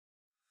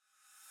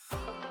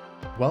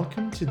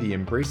Welcome to the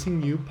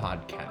Embracing You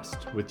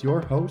podcast with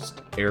your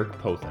host, Eric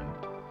Pothen.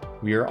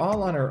 We are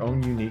all on our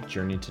own unique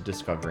journey to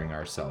discovering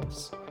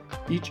ourselves.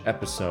 Each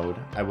episode,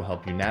 I will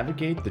help you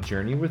navigate the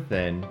journey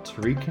within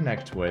to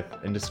reconnect with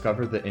and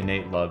discover the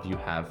innate love you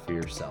have for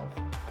yourself.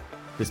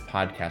 This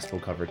podcast will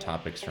cover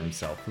topics from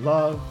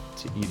self-love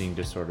to eating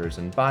disorders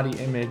and body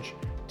image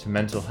to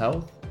mental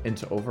health and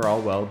to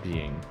overall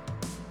well-being.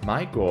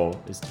 My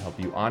goal is to help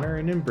you honor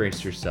and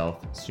embrace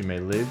yourself so you may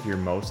live your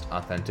most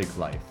authentic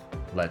life.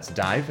 Let's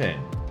dive in.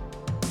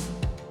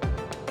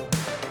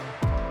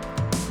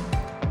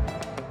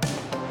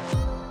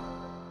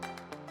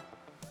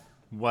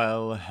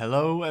 Well,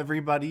 hello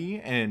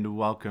everybody, and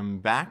welcome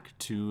back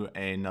to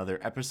another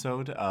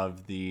episode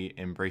of the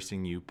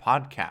Embracing You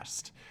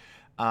podcast.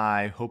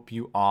 I hope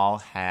you all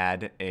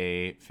had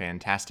a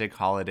fantastic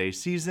holiday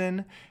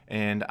season,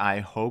 and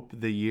I hope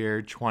the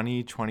year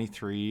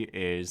 2023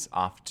 is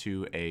off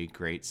to a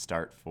great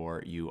start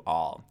for you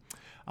all.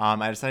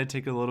 I decided to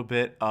take a little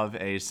bit of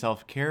a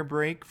self-care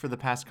break for the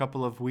past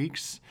couple of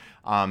weeks,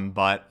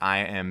 but I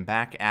am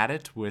back at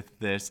it with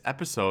this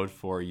episode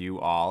for you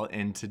all,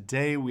 and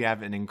today we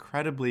have an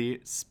incredibly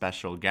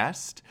special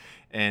guest,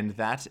 and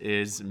that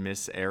is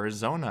Miss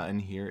Arizona,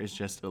 and here is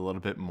just a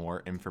little bit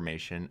more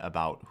information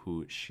about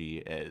who she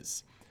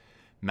is.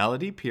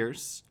 Melody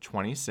Pierce,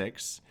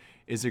 26,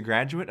 is a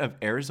graduate of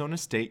Arizona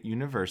State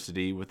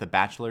University with a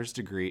bachelor's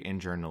degree in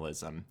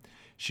journalism.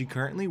 She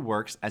currently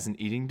works as an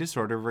eating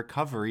disorder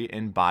recovery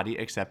and body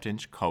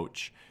acceptance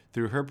coach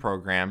through her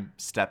program,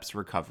 Steps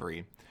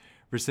Recovery.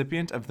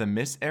 Recipient of the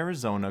Miss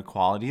Arizona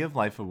Quality of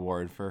Life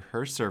Award for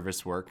her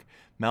service work,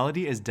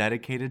 Melody is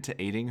dedicated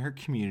to aiding her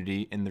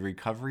community in the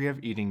recovery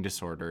of eating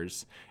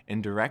disorders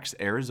and directs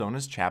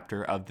Arizona's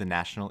chapter of the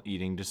National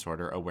Eating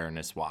Disorder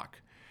Awareness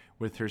Walk.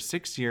 With her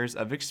 6 years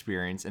of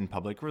experience in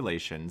public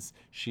relations,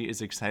 she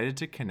is excited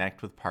to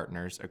connect with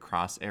partners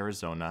across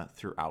Arizona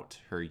throughout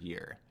her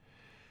year.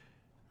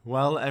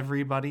 Well,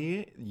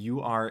 everybody, you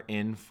are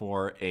in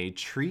for a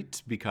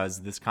treat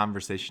because this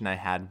conversation I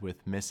had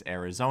with Miss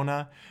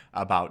Arizona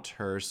about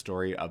her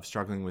story of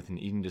struggling with an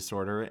eating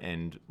disorder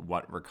and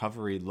what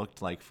recovery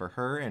looked like for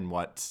her and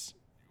what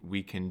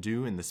we can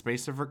do in the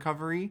space of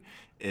recovery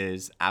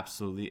is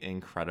absolutely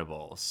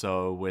incredible.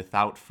 So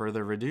without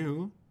further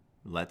ado,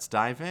 let's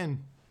dive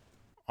in.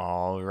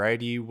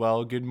 Alrighty,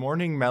 well, good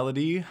morning,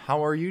 Melody.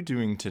 How are you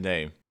doing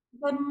today?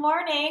 Good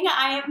morning.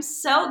 I am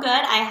so good.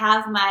 I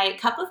have my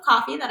cup of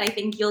coffee that I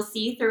think you'll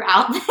see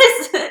throughout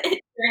this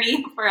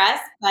journey for us,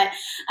 but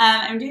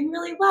I'm doing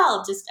really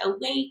well, just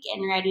awake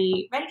and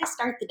ready to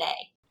start the day.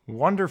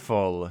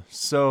 Wonderful.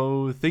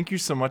 So thank you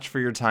so much for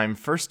your time,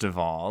 first of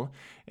all.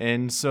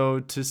 And so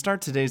to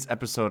start today's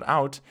episode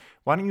out,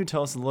 why don't you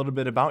tell us a little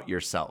bit about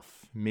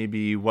yourself?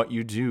 Maybe what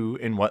you do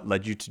and what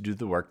led you to do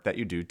the work that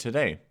you do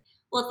today.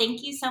 Well,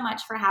 thank you so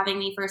much for having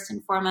me. First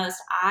and foremost,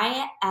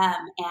 I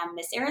am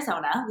Miss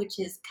Arizona, which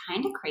is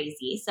kind of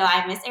crazy. So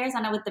I'm Miss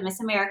Arizona with the Miss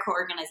America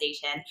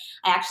organization.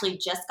 I actually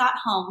just got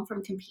home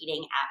from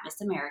competing at Miss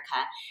America.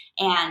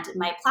 And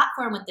my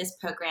platform with this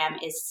program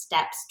is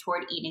Steps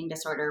Toward Eating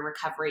Disorder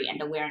Recovery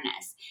and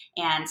Awareness.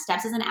 And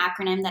STEPS is an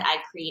acronym that I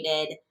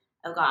created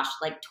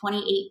like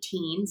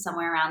 2018,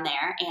 somewhere around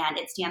there. And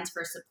it stands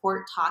for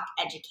Support, Talk,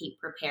 Educate,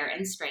 Prepare,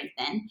 and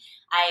Strengthen.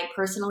 I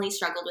personally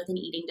struggled with an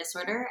eating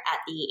disorder at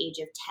the age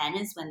of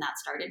 10 is when that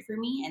started for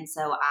me. And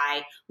so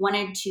I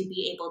wanted to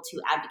be able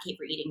to advocate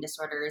for eating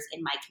disorders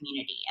in my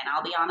community. And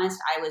I'll be honest,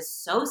 I was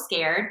so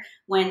scared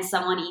when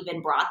someone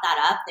even brought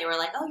that up. They were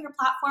like, oh, your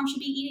platform should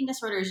be eating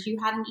disorders. You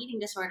have an eating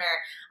disorder.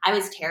 I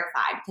was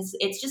terrified because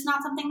it's just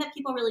not something that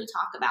people really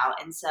talk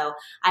about. And so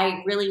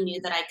I really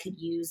knew that I could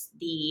use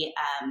the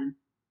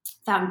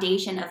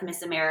foundation of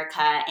Miss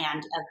America and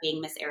of being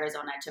Miss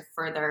Arizona to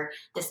further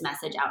this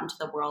message out into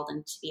the world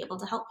and to be able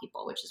to help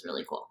people, which is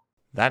really cool.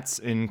 That's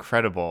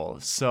incredible.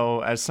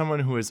 So, as someone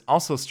who has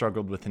also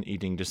struggled with an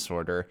eating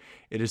disorder,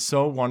 it is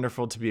so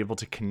wonderful to be able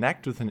to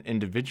connect with an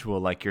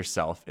individual like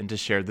yourself and to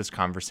share this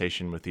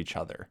conversation with each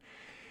other.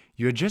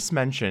 You had just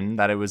mentioned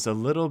that it was a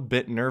little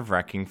bit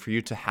nerve-wracking for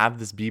you to have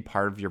this be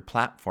part of your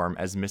platform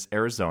as Miss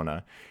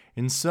Arizona.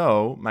 And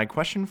so, my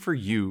question for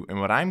you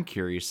and what I'm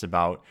curious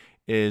about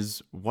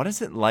is, what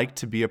is it like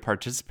to be a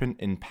participant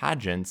in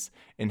pageants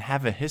and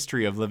have a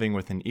history of living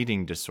with an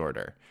eating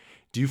disorder?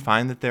 Do you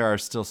find that there are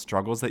still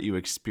struggles that you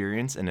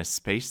experience in a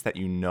space that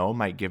you know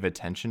might give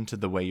attention to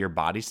the way your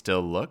body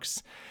still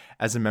looks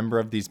as a member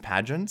of these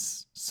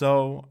pageants?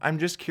 So I'm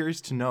just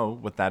curious to know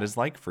what that is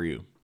like for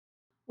you.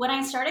 When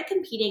I started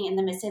competing in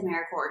the Miss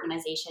America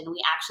organization,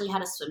 we actually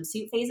had a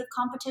swimsuit phase of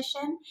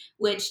competition,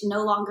 which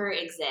no longer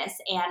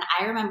exists. And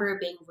I remember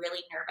being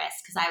really nervous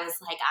because I was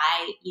like,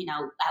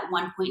 at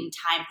one point in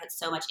time, put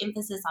so much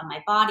emphasis on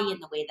my body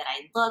and the way that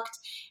I looked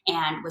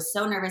and was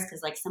so nervous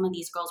because like some of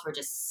these girls were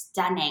just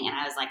stunning. And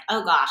I was like,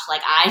 oh gosh,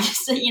 like I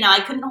just, I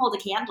couldn't hold a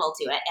candle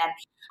to it. And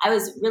I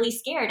was really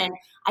scared. And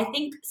I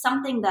think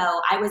something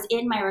though, I was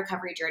in my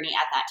recovery journey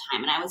at that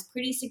time and I was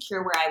pretty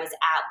secure where I was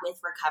at with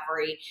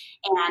recovery.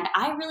 And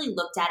I really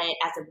looked at it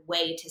as a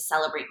way to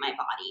celebrate my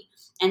body.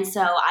 And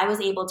so I was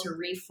able to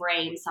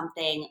reframe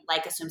something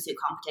like a swimsuit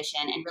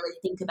competition and really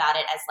think about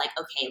it as like,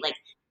 okay, like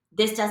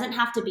this doesn't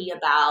have to be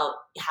about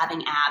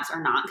having abs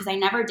or not, because I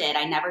never did,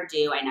 I never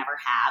do, I never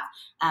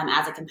have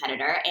as a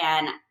competitor.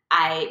 And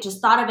I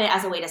just thought of it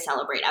as a way to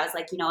celebrate. I was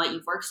like, you know what,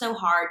 you've worked so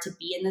hard to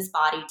be in this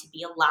body, to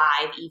be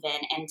alive even,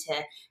 and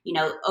to,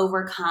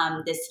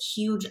 overcome this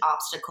huge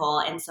obstacle.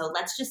 And so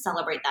let's just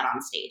celebrate that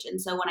on stage.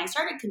 And so when I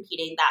started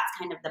competing, that's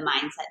kind of the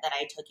mindset that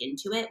I took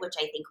into it, which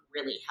I think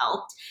really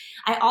helped.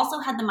 I also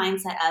had the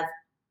mindset of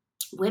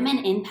women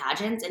in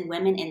pageants and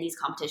women in these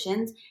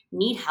competitions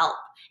need help.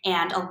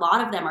 And a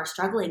lot of them are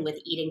struggling with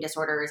eating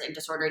disorders and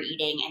disordered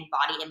eating and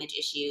body image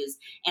issues.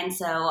 And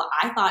so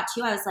I thought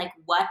too, I was like,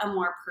 what a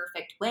more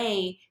perfect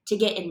way to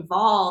get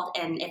involved.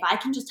 And if I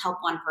can just help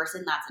one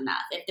person, that's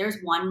enough. If there's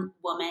one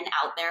woman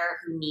out there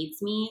who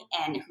needs me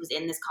and who's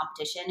in this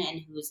competition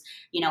and who's,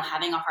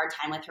 having a hard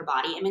time with her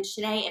body image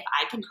today, if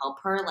I can help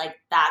her, like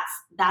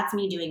that's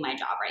me doing my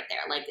job right there.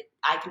 Like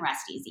I can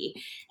rest easy.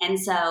 And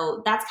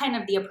so that's kind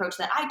of the approach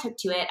that I took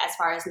to it, as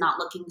far as not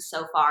looking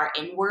so far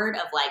inward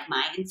of like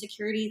my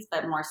insecurities,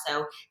 but more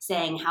so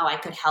saying how I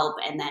could help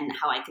and then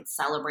how I could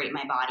celebrate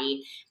my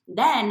body.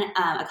 Then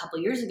a couple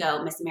years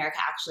ago, Miss America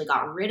actually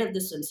got rid of the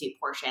swimsuit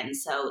portion.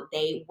 So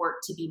they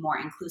worked to be more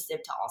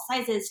inclusive to all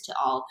sizes, to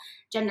all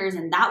genders.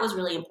 And that was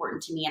really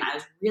important to me. And I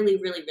was really,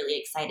 really, really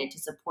excited to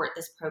support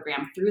this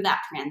program through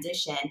that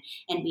transition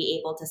and be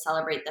able to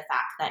celebrate the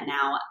fact that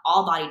now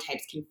all body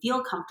types can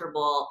feel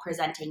comfortable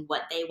presenting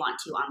what they want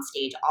to on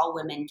stage. All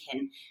women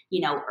can,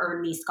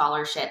 earn these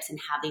scholarships and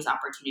have these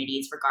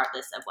opportunities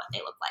regardless of what they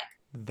look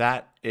like.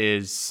 That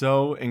is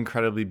so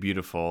incredibly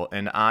beautiful.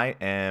 And I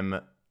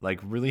am like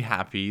really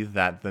happy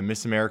that the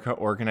Miss America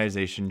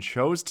organization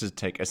chose to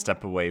take a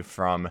step away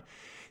from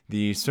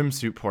the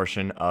swimsuit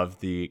portion of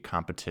the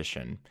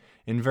competition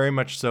and very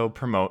much so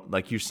promote,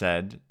 like you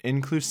said,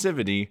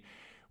 inclusivity,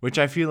 which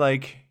I feel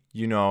like,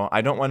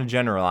 I don't want to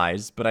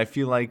generalize, but I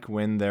feel like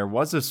when there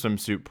was a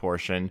swimsuit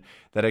portion,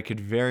 that it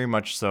could very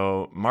much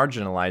so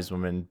marginalize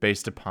women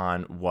based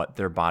upon what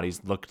their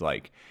bodies looked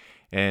like.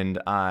 And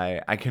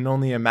I can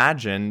only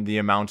imagine the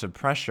amount of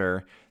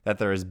pressure that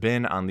there has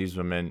been on these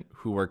women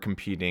who were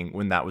competing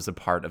when that was a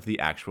part of the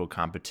actual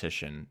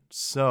competition.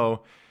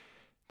 So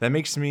that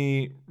makes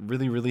me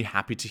really, really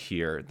happy to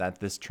hear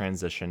that this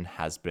transition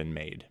has been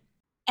made.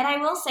 And I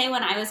will say,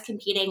 when I was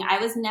competing, I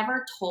was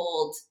never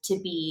told to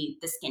be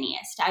the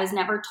skinniest. I was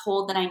never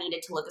told that I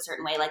needed to look a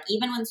certain way. Like,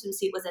 even when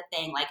swimsuit was a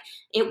thing, like,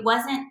 it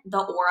wasn't the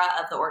aura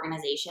of the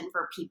organization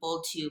for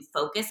people to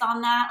focus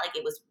on that. Like,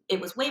 it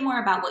was way more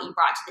about what you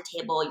brought to the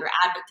table, your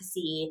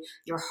advocacy,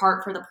 your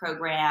heart for the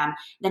program,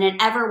 than it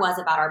ever was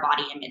about our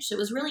body image. So it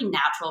was really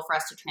natural for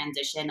us to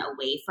transition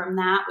away from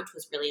that, which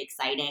was really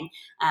exciting.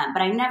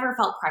 But I never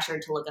felt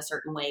pressured to look a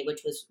certain way,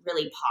 which was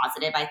really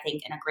positive, I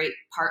think. And a great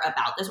part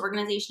about this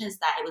organization is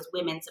that it was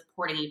women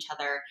supporting each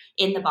other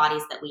in the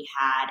bodies that we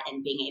had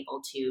and being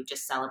able to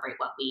just celebrate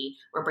what we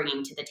were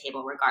bringing to the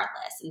table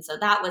regardless. And so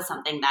that was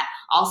something that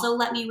also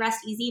let me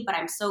rest easy. But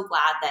I'm so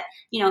glad that,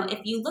 if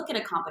you look at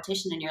a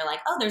competition and you're like,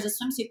 oh, there's a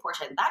swimsuit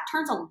portion, that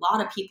turns a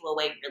lot of people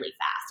away really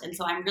fast. And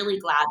so I'm really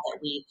glad that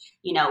we,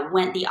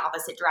 went the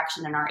opposite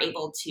direction and are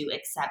able to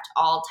accept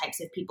all types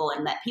of people,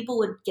 and that people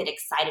would get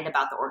excited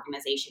about the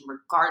organization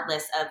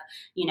regardless of,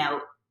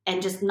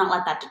 and just not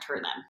let that deter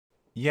them.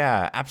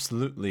 Yeah,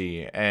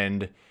 absolutely.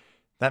 And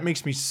that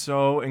makes me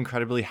so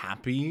incredibly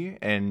happy.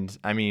 And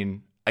I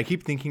mean, I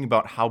keep thinking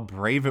about how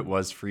brave it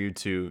was for you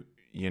to,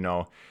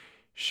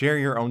 share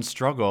your own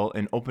struggle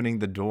in opening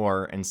the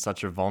door in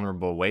such a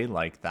vulnerable way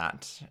like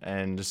that.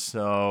 And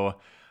so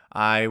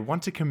I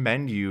want to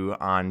commend you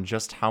on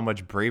just how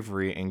much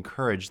bravery and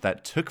courage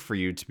that took for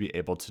you to be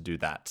able to do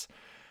that.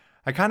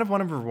 I kind of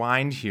want to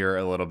rewind here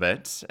a little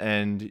bit.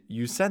 And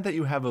you said that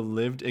you have a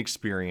lived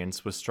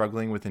experience with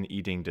struggling with an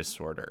eating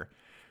disorder.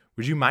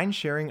 Would you mind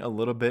sharing a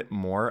little bit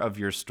more of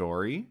your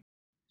story?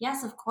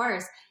 Yes, of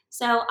course.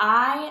 So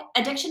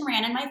addiction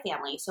ran in my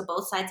family. So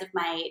both sides of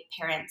my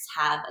parents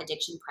have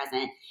addiction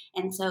present.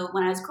 And so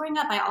when I was growing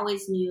up, I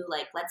always knew,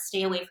 like, let's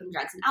stay away from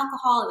drugs and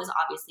alcohol. It was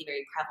obviously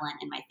very prevalent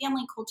in my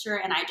family culture.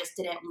 And I just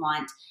didn't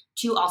want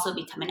to also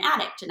become an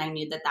addict. And I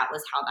knew that that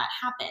was how that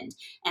happened.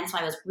 And so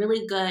I was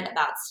really good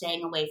about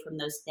staying away from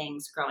those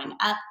things growing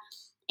up.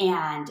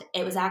 And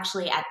it was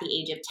actually at the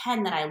age of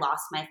 10 that I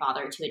lost my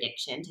father to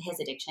his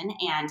addiction.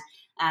 And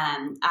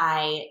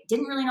I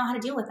didn't really know how to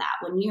deal with that.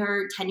 When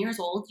you're 10 years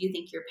old, you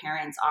think your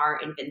parents are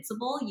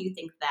invincible. You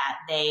think that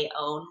they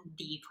own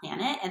the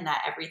planet and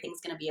that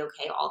everything's going to be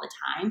okay all the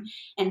time.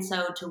 And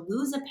so to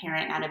lose a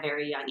parent at a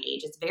very young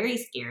age, it's very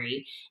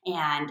scary.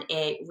 And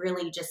it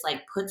really just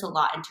like puts a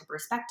lot into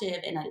perspective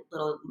in a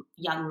little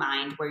young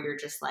mind, where you're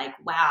just like,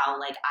 wow,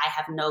 like I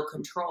have no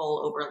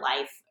control over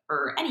life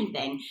or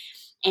anything.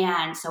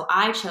 And so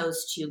I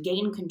chose to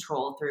gain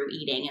control through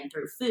eating and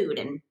through food.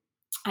 And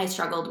I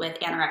struggled with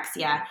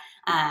anorexia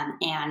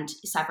and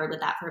suffered with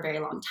that for a very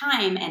long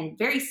time, and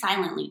very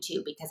silently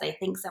too, because I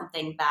think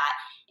something that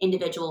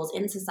individuals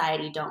in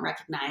society don't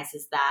recognize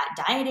is that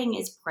dieting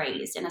is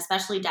praised, and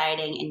especially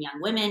dieting in young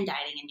women,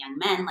 dieting in young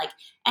men. Like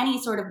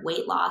any sort of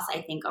weight loss,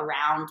 I think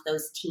around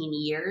those teen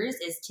years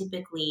is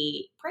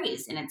typically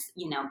praised, and it's,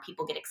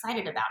 people get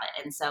excited about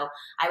it. And so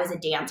I was a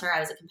dancer, I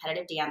was a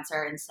competitive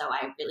dancer. And so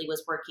I really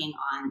was working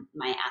on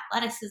my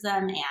athleticism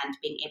and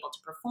being able to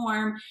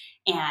perform.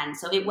 And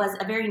so it was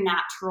a very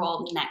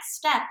natural next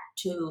step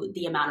to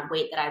the amount of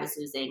weight that I was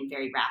losing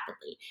very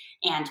rapidly.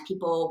 And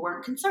people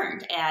weren't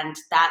concerned. And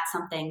that's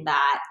something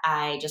that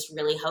I just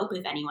really hope,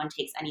 if anyone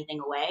takes anything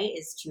away,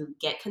 is to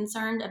get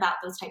concerned about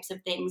those types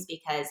of things,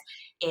 because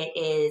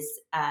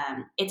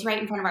it's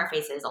right in front of our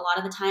faces a lot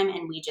of the time,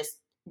 and we just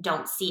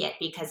don't see it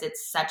because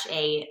it's such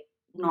a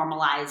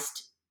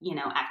normalized,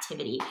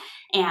 activity.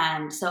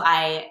 And so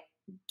I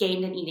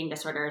gained an eating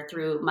disorder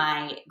through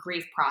my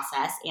grief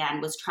process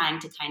and was trying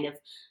to kind of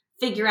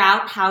figure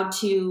out how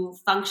to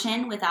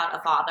function without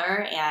a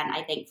father. And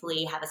I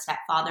thankfully have a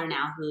stepfather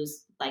now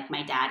who's like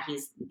my dad.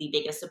 He's the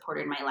biggest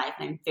supporter in my life.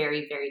 And I'm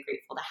very, very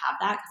grateful to have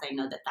that, because I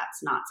know that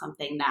that's not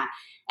something that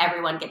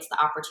everyone gets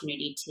the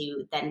opportunity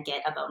to then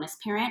get a bonus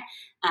parent.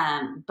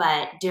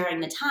 But during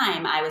the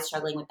time, I was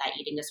struggling with that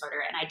eating disorder,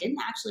 and I didn't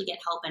actually get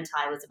help until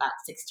I was about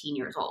 16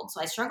 years old. So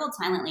I struggled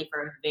silently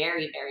for a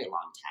very, very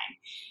long time.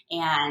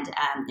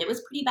 And it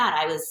was pretty bad.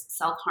 I was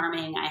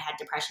self-harming. I had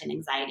depression,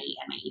 anxiety,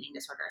 and my eating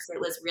disorder. So it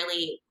was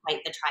really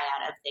quite the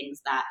triad of things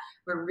that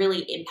were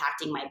really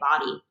impacting my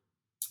body.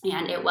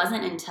 And it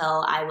wasn't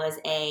until I was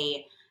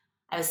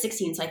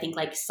 16, so I think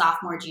like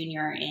sophomore,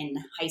 junior in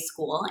high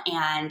school,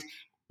 and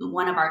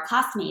one of our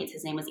classmates,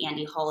 his name was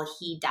Andy Hull,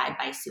 he died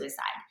by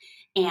suicide.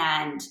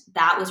 And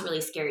that was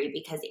really scary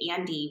because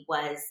Andy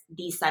was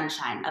the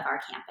sunshine of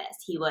our campus.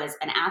 He was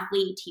an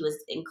athlete. He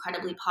was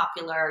incredibly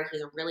popular. He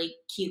was a really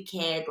cute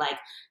kid, like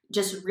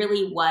just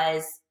really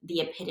was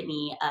the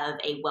epitome of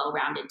a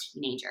well-rounded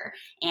teenager.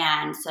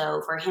 And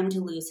so for him to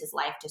lose his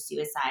life to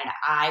suicide,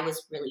 I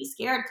was really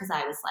scared, because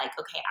I was like,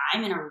 okay,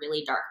 I'm in a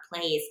really dark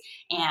place.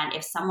 And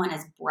if someone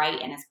as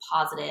bright and as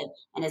positive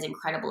and as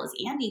incredible as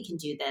Andy can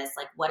do this,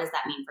 like, what does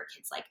that mean for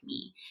kids like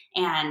me?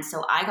 And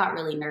so I got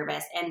really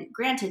nervous. And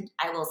granted,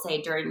 I will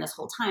say during this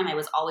whole time, I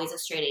was always a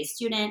straight A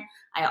student.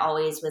 I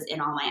always was in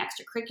all my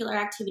extracurricular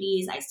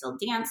activities. I still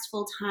danced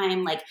full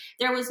time. Like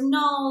there was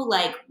no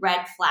like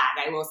red flag.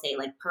 I will say,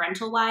 like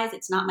parental wise,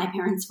 it's not my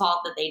parents' fault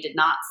that they did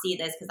not see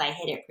this, because I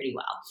hid it pretty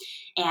well.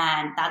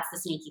 And that's the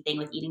sneaky thing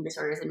with eating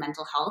disorders and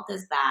mental health,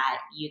 is that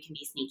you can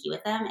be sneaky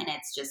with them, and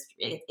it's just,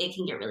 it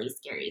can get really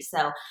scary.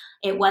 So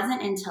it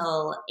wasn't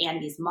until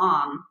Andy's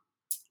mom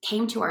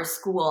came to our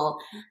school,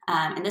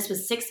 and this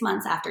was 6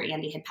 months after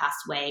Andy had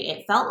passed away.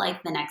 It felt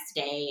like the next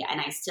day, and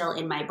I still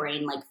in my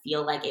brain like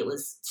feel like it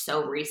was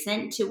so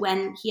recent to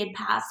when he had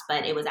passed,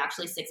 but it was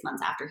actually 6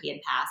 months after he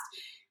had passed.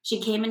 She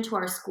came into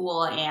our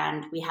school,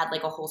 and we had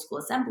like a whole school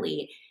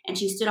assembly, and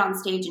she stood on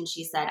stage and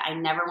she said, "I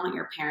never want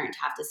your parent to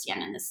have to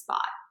stand in this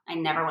spot. I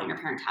never want your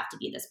parent to have to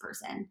be this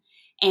person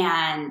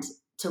and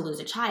to lose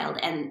a child."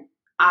 And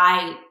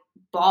I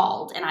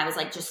bawled, and I was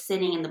like just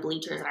sitting in the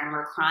bleachers, and I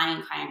remember crying,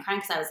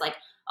 because I was like,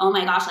 oh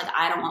my gosh, like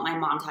I don't want my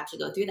mom to have to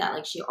go through that.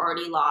 Like she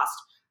already lost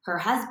her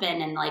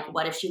husband, and like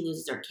what if she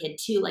loses her kid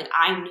too? Like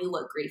I knew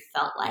what grief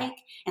felt like,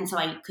 and so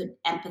I could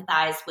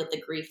empathize with the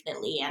grief that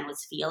Leanne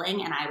was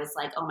feeling. And I was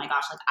like, oh my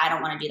gosh, like I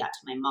don't want to do that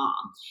to my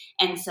mom.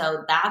 And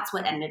so that's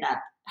what ended up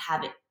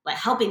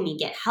helping me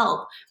get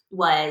help,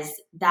 was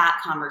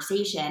that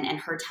conversation and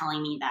her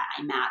telling me that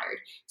I mattered.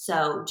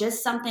 So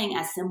just something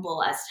as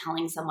simple as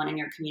telling someone in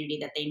your community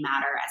that they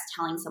matter, as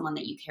telling someone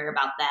that you care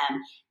about them,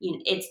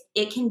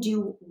 it can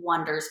do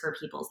wonders for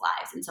people's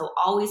lives. And so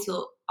always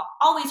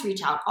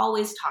reach out,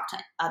 always talk to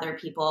other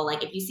people.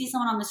 Like if you see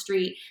someone on the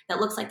street that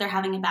looks like they're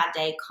having a bad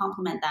day,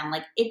 compliment them.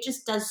 Like it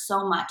just does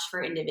so much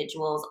for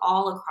individuals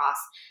all across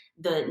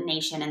the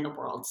nation and the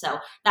world. So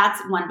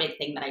that's one big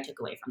thing that I took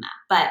away from that.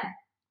 But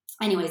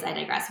anyways, I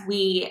digress.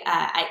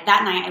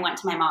 That night I went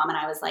to my mom and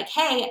I was like,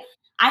 hey,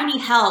 I need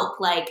help.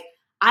 Like,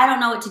 I don't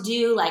know what to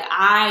do. Like,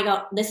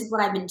 this is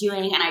what I've been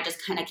doing. And I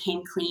just kind of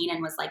came clean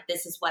and was like,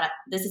 this is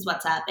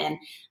what's up. And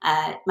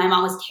my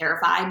mom was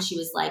terrified. She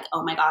was like,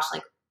 oh my gosh,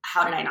 like,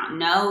 how did I not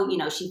know?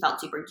 She felt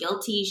super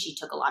guilty. She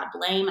took a lot of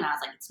blame, and I was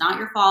like, it's not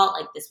your fault.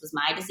 Like, this was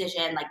my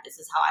decision. Like, this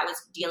is how I was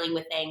dealing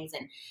with things.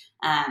 And,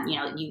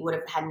 you would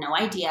have had no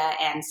idea.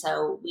 And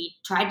so we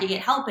tried to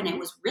get help, and it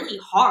was really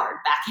hard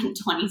back in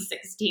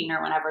 2016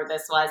 or whenever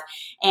this was.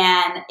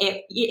 And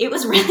it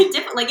was really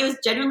difficult. Like, it was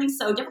genuinely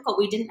so difficult.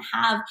 We didn't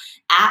have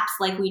apps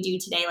like we do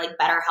today, like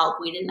BetterHelp.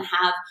 We didn't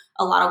have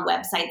a lot of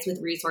websites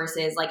with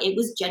resources. Like it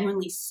was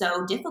genuinely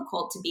so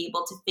difficult to be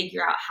able to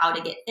figure out how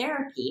to get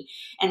therapy.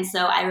 And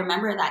so I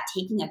remember that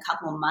taking a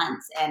couple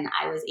months, and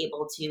I was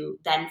able to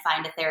then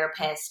find a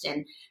therapist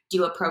and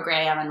do a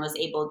program and was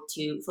able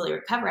to fully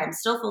recover. I'm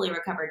still fully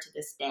recovered to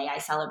this day. I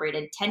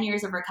celebrated 10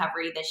 years of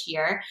recovery this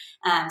year.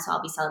 So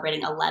I'll be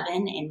celebrating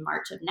 11 in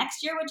March of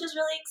next year, which is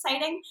really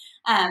exciting.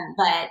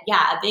 But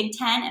yeah, a big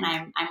 10. And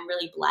I'm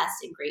really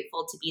blessed and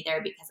grateful to be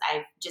there because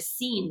I've just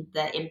seen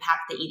the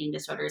impact that eating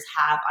disorders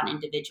have on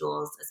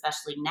individuals,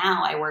 especially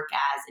now I work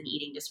as an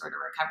eating disorder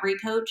recovery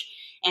coach.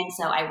 And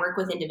so I work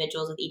with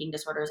individuals with eating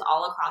disorders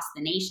all across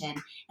the nation,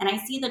 and I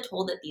see the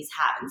toll that these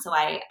have. And so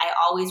I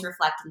always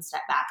reflect and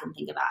step back and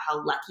think about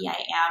how lucky I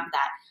am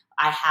that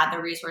I had the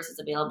resources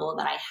available,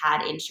 that I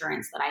had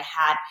insurance, that I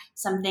had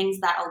some things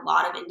that a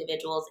lot of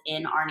individuals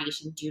in our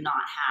nation do not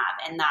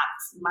have. And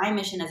that's my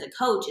mission as a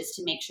coach, is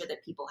to make sure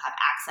that people have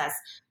access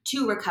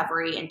to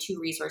recovery and to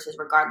resources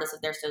regardless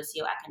of their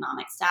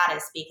socioeconomic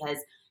status, because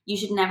you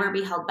should never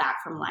be held back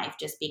from life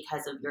just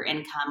because of your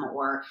income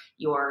or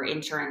your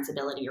insurance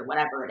ability or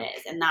whatever it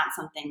is. And that's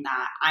something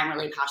that I'm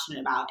really passionate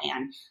about.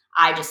 And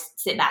I just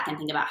sit back and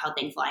think about how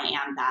thankful I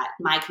am that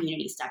my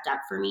community stepped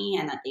up for me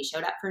and that they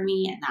showed up for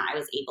me and that I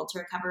was able to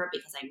recover,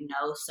 because I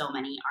know so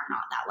many are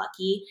not that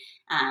lucky.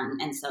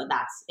 And so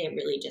that's it,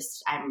 really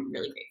just, I'm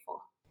really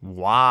grateful.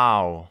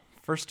 Wow.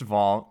 First of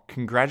all,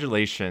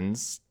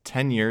 congratulations,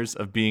 10 years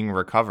of being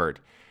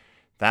recovered.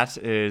 That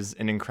is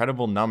an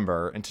incredible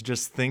number. And to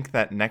just think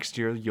that next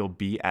year you'll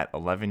be at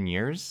 11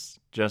 years,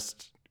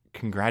 just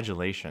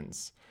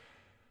congratulations.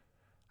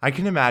 I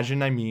can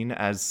imagine,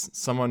 as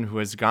someone who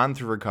has gone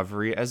through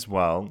recovery as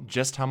well,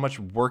 just how much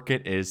work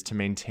it is to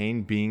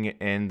maintain being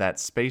in that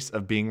space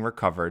of being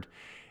recovered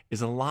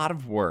is a lot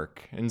of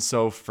work. And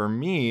so for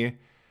me,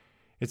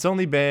 it's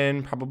only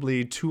been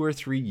probably 2 or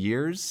 3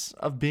 years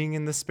of being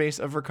in the space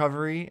of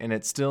recovery, and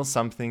it's still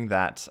something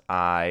that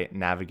I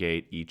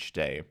navigate each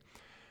day.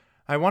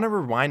 I want to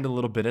rewind a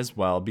little bit as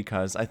well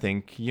because I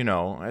think,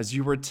 as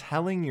you were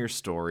telling your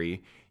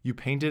story, you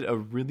painted a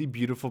really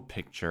beautiful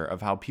picture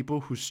of how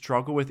people who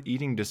struggle with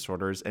eating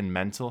disorders and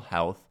mental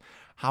health,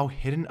 how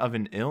hidden of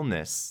an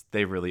illness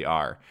they really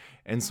are.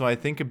 And so I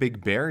think a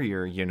big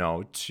barrier,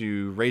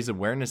 to raise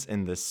awareness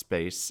in this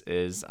space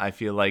is I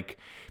feel like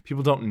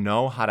people don't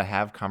know how to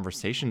have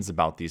conversations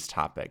about these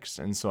topics.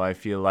 And so I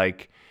feel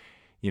like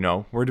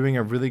we're doing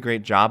a really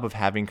great job of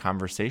having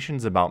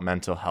conversations about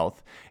mental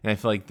health. And I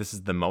feel like this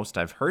is the most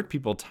I've heard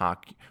people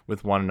talk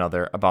with one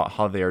another about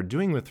how they are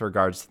doing with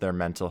regards to their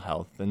mental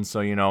health. And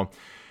so,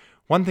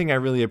 one thing I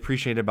really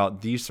appreciate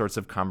about these sorts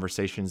of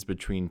conversations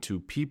between two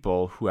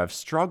people who have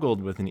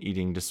struggled with an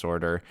eating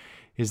disorder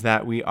is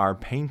that we are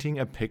painting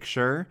a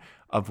picture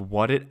of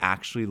what it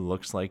actually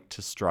looks like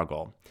to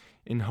struggle,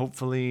 and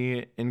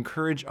hopefully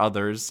encourage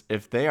others,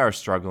 if they are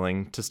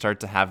struggling, to start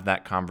to have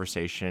that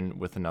conversation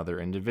with another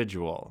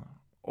individual.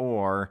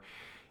 Or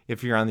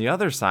if you're on the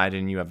other side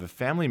and you have a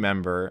family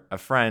member, a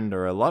friend,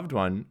 or a loved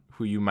one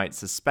who you might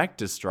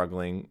suspect is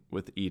struggling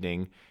with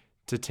eating,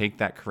 to take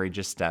that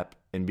courageous step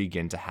and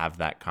begin to have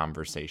that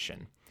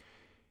conversation.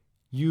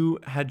 You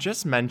had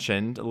just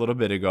mentioned a little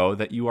bit ago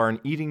that you are an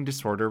eating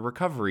disorder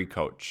recovery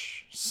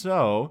coach.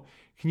 So,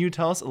 can you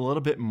tell us a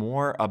little bit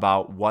more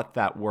about what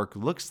that work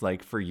looks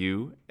like for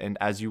you and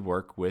as you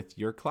work with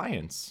your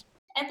clients?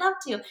 I'd love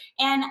to.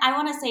 And I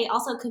want to say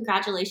also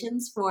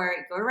congratulations for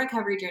your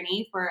recovery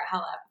journey, for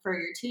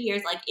your 2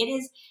 years. Like it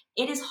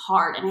is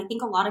hard. And I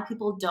think a lot of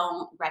people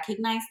don't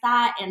recognize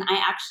that. And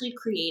I actually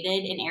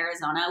created in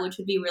Arizona, which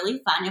would be really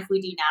fun if we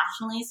do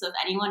nationally. So if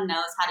anyone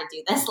knows how to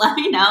do this, let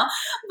me know.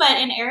 But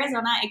in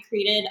Arizona, I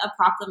created a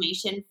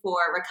proclamation for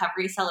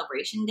Recovery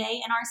Celebration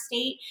Day in our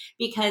state,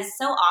 because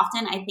so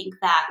often I think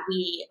that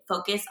we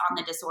focus on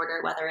the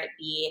disorder, whether it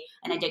be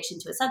an addiction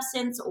to a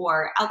substance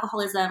or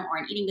alcoholism or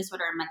an eating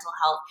disorder or mental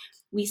health.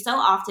 We so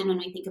often, when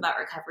we think about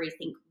recovery,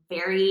 think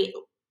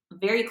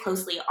very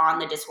closely on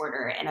the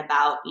disorder and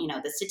about,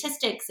 the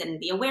statistics and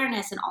the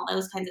awareness and all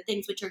those kinds of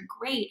things, which are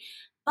great.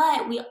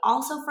 But we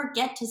also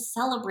forget to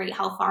celebrate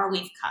how far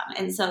we've come.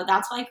 And so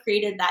that's why I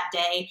created that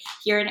day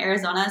here in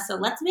Arizona. So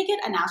let's make it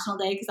a national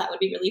day, because that would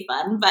be really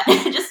fun. But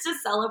just to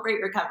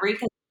celebrate recovery,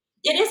 because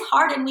it is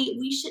hard, and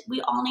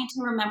we all need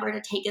to remember to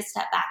take a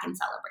step back and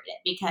celebrate it,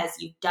 because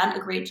you've done a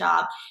great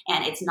job,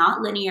 and it's not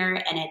linear,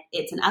 and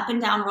it's an up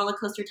and down roller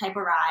coaster type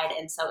of ride.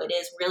 And so it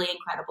is really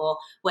incredible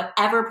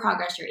whatever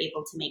progress you're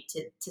able to make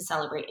to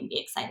celebrate and be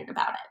excited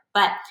about it.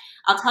 But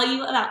I'll tell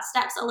you about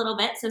Steps a little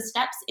bit. So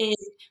Steps is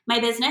my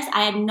business.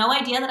 I had no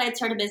idea that I'd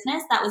start a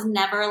business. That was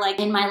never like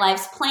in my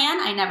life's plan.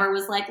 I never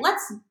was like,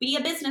 let's be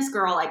a business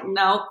girl. Like,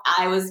 no,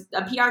 I was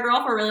a PR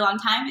girl for a really long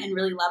time and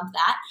really loved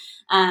that.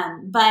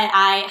 But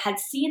I had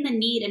seen the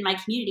need in my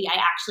community. I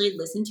actually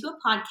listened to a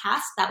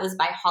podcast that was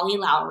by Holly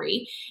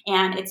Lowry,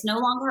 and it's no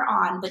longer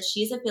on, but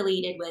she's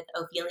affiliated with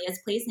Ophelia's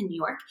Place in New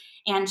York.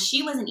 And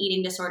she was an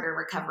eating disorder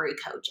recovery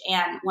coach.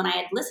 And when I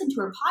had listened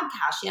to her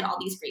podcast, she had all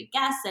these great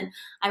guests. And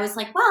I was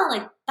like, well,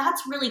 like,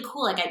 that's really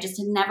cool. Like, I just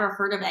had never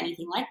heard of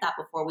anything like that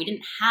before. We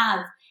didn't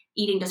have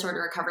eating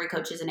disorder recovery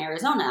coaches in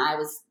Arizona.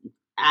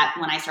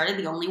 when I started,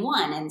 the only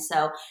one. And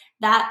so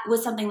that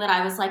was something that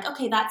I was like,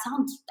 okay, that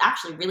sounds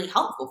actually really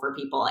helpful for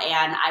people.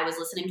 And I was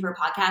listening to her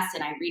podcast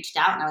and I reached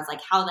out and I was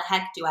like, how the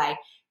heck do I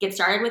get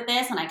started with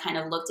this? And I kind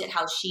of looked at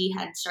how she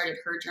had started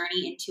her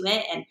journey into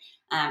it.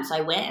 And so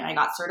I went and I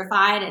got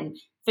certified and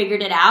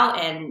figured it out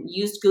and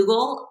used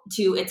Google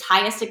to its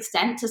highest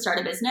extent to start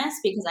a business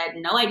because I had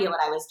no idea what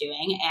I was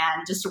doing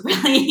and just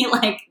really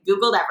like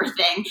Googled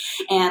everything,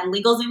 and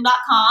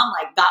LegalZoom.com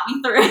like got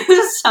me through.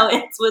 So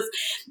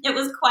it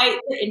was quite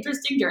an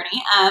interesting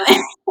journey.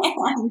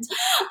 And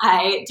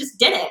I just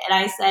did it and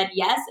I said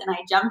yes and I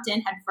jumped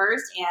in head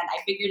first and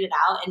I figured it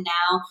out. And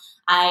now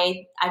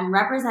I'm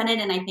represented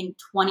in I think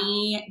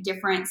 20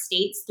 different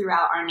states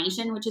throughout our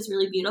nation, which is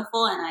really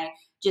beautiful. And I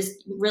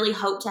just really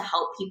hope to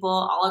help people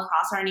all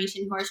across our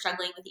nation who are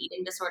struggling with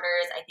eating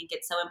disorders. I think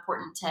it's so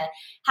important to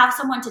have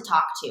someone to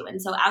talk to.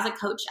 And so as a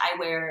coach, I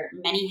wear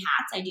many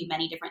hats. I do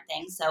many different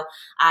things. So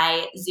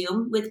I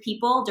Zoom with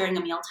people during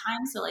a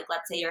mealtime. So like,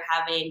 let's say you're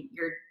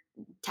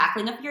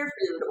tackling up your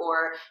food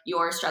or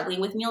you're struggling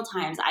with meal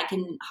times, I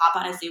can hop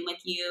on a Zoom with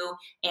you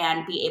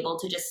and be able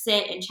to just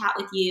sit and chat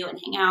with you and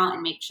hang out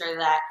and make sure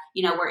that,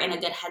 we're in a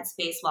good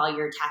headspace while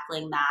you're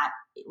tackling that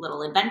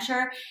little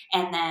adventure.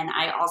 And then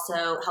I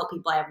also help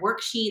people. I have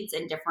worksheets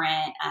and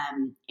different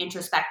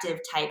introspective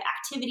type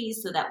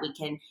activities so that we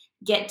can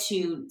get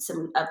to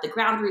some of the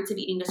ground roots of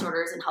eating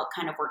disorders and help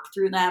kind of work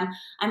through them.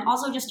 I'm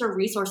also just a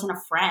resource and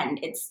a friend.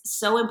 It's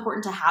so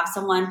important to have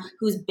someone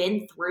who's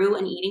been through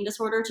an eating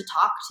disorder to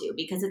talk to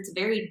because it's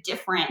very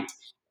different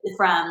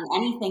from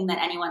anything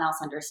that anyone else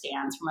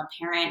understands, from a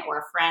parent or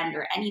a friend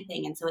or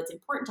anything. And so it's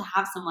important to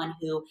have someone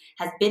who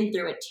has been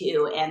through it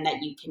too, and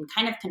that you can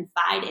kind of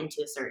confide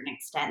into a certain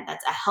extent.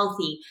 That's a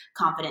healthy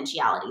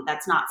confidentiality.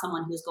 That's not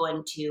someone who's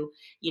going to,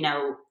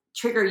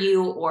 trigger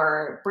you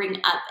or bring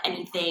up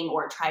anything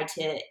or try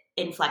to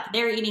inflect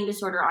their eating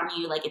disorder on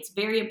you. Like, it's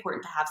very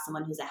important to have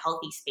someone who's a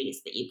healthy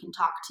space that you can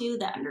talk to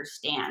that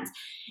understands.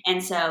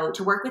 And so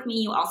to work with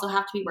me, you also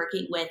have to be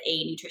working with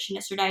a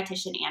nutritionist or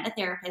dietitian and a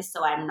therapist.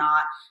 So I'm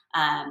not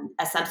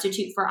a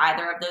substitute for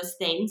either of those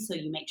things. So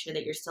you make sure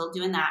that you're still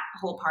doing that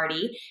whole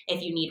party.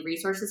 If you need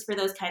resources for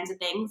those kinds of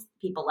things,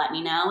 people let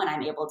me know and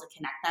I'm able to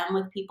connect them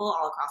with people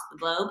all across the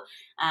globe,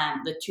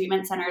 with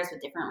treatment centers,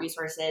 with different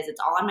resources.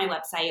 It's all on my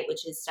website,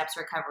 which is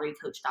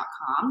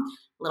stepsrecoverycoach.com.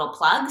 Little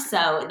plug.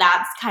 So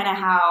that's kind of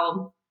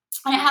how,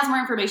 and it has more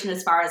information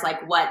as far as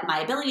like what my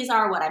abilities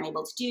are, what I'm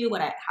able to do,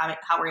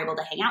 how we're able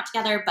to hang out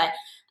together. But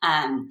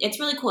it's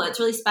really cool. It's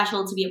really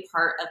special to be a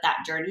part of that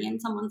journey in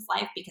someone's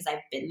life because I've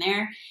been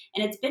there,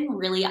 and it's been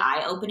really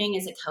eye-opening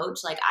as a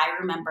coach. Like, I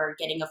remember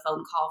getting a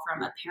phone call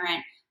from a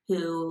parent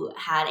who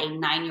had a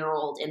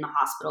 9-year-old in the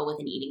hospital with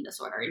an eating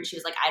disorder. And she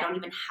was like, I don't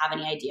even have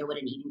any idea what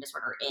an eating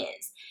disorder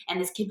is. And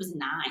this kid was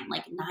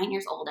 9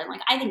 years old. And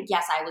like, I think,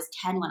 yes, I was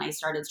 10 when I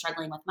started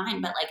struggling with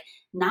mine, but like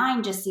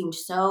 9 just seemed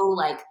so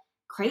like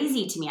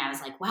crazy to me. I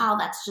was like, wow,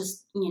 that's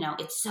just,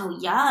 it's so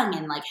young.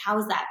 And like,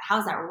 how's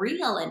that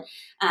real?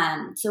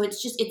 And so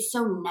it's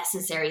so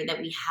necessary that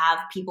we have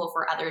people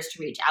for others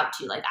to reach out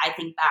to. Like, I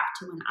think back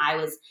to when I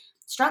was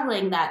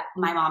struggling, that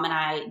my mom and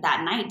I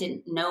that night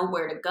didn't know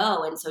where to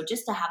go. And so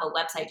just to have a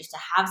website, just to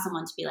have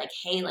someone to be like,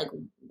 hey, like,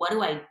 what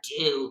do I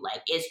do?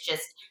 Like, it's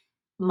just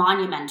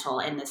monumental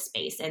in this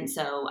space. And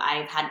so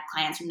I've had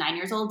clients from 9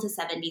 years old to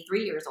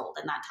 73 years old.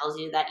 And that tells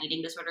you that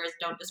eating disorders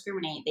don't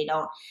discriminate. They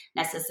don't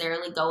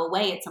necessarily go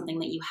away. It's something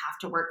that you have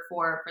to work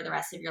for the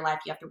rest of your life.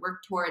 You have to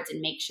work towards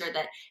and make sure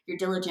that you're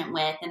diligent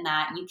with, and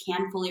that you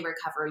can fully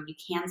recover. You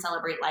can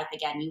celebrate life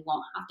again. You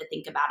won't have to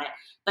think about it,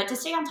 but to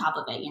stay on top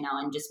of it,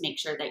 and just make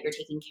sure that you're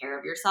taking care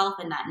of yourself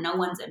and that no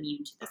one's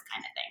immune to this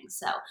kind of thing.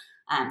 So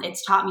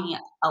it's taught me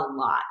a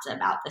lot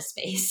about this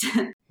space.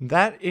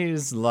 That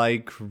is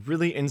like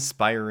really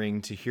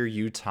inspiring to hear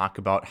you talk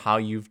about how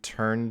you've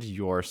turned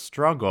your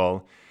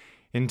struggle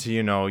into,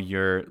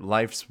 your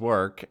life's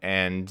work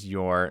and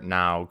your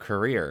now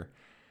career.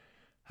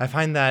 I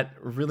find that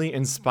really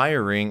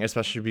inspiring,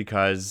 especially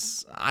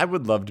because I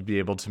would love to be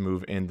able to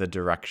move in the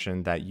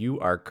direction that you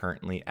are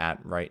currently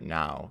at right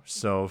now.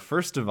 So,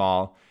 first of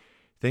all,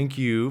 thank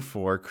you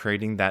for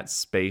creating that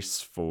space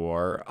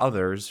for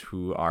others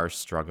who are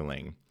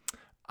struggling.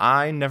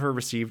 I never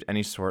received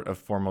any sort of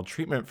formal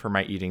treatment for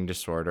my eating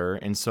disorder,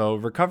 and so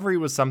recovery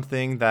was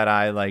something that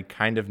I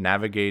kind of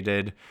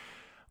navigated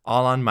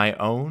all on my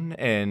own,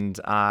 and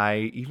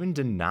I even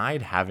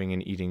denied having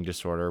an eating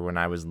disorder when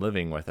I was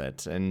living with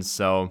it. And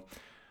so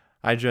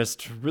I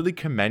just really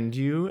commend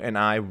you, and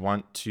I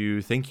want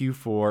to thank you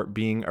for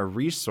being a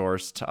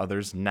resource to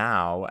others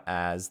now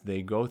as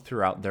they go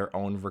throughout their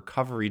own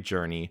recovery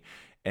journey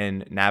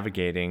and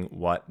navigating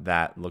what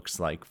that looks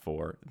like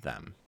for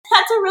them.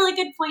 That's a really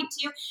good point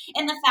too.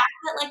 And the fact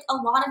that like a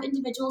lot of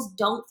individuals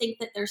don't think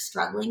that they're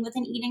struggling with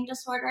an eating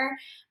disorder.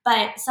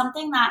 But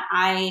something that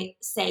I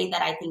say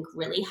that I think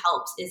really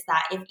helps is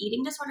that if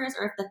eating disorders,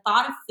 or if the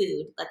thought of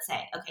food, let's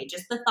say, okay,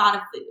 just the thought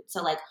of food.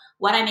 So like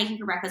what I'm making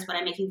for breakfast, what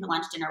I'm making for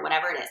lunch, dinner,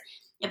 whatever it is.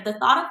 If the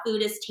thought of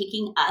food is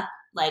taking up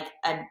like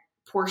a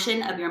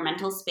portion of your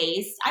mental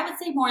space, I would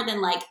say more than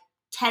like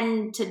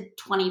 10 to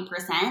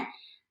 20%,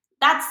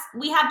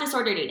 we have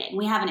disordered eating.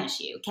 We have an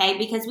issue, okay?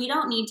 Because we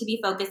don't need to be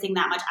focusing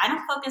that much. I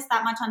don't focus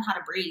that much on how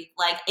to breathe.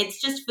 Like,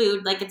 it's just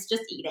food, like it's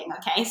just eating,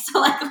 okay? So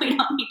like we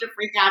don't need to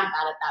freak out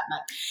about it that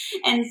much.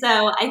 And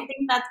so I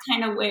think that's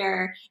kind of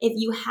where, if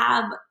you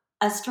have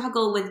a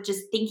struggle with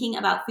just thinking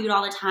about food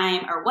all the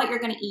time, or what you're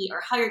going to eat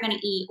or how you're going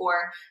to eat,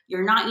 or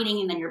you're not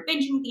eating and then you're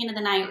binging at the end of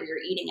the night, or you're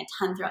eating a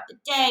ton throughout the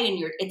day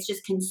and it's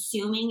just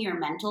consuming your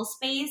mental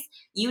space,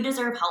 you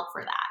deserve help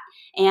for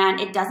that. And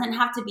it doesn't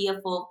have to be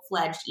a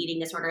full-fledged eating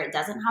disorder. It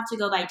doesn't have to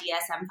go by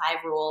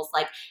DSM-5 rules.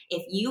 Like,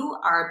 if you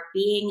are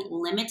being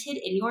limited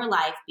in your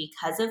life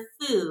because of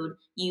food,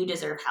 you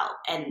deserve help,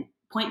 and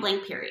point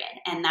blank, period.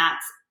 And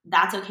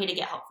that's okay to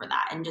get help for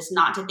that, and just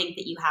not to think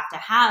that you have to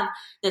have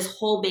this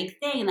whole big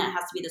thing, that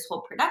has to be this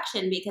whole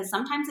production, because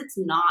sometimes it's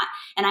not.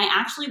 And I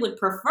actually would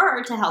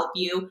prefer to help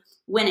you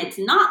when it's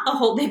not the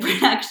whole big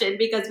production,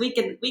 because we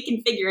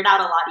can figure it out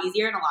a lot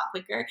easier and a lot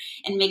quicker,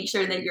 and make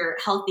sure that you're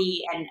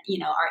healthy and,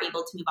 are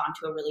able to move on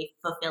to a really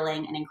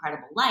fulfilling and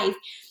incredible life.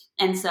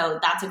 And so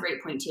that's a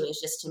great point too, is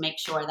just to make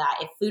sure that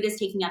if food is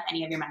taking up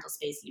any of your mental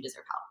space, you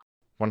deserve help.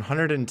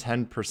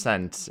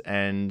 110%.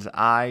 And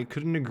I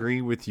couldn't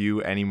agree with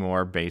you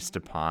anymore based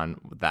upon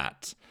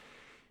that.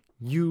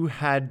 You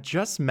had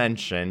just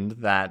mentioned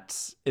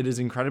that it is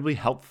incredibly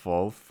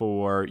helpful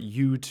for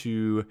you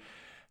to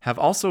have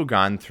also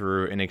gone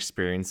through an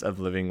experience of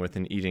living with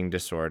an eating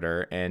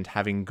disorder and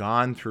having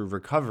gone through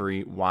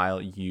recovery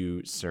while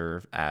you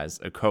serve as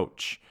a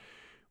coach.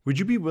 Would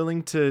you be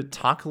willing to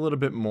talk a little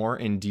bit more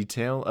in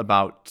detail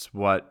about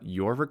what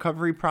your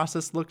recovery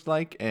process looked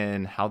like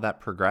and how that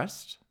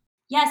progressed?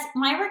 Yes,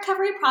 my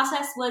recovery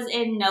process was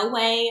in no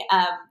way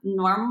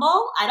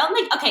normal. I don't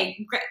think,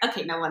 okay, great,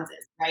 okay, no one's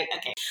is, right?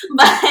 Okay.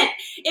 But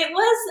it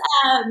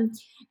was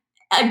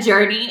a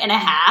journey and a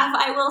half,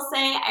 I will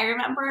say. I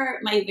remember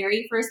my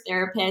very first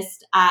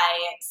therapist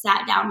I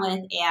sat down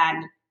with,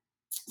 and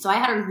so I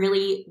had a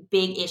really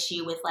big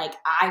issue with, like,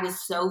 I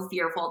was so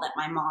fearful that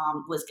my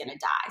mom was going to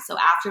die. So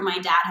after my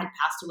dad had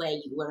passed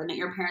away, you learn that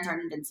your parents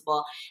aren't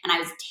invincible. And I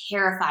was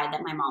terrified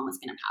that my mom was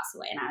going to pass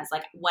away. And I was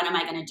like, what am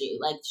I going to do?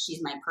 Like,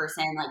 she's my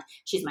person. Like,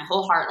 she's my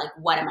whole heart. Like,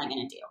 what am I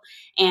going to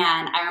do?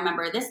 And I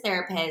remember this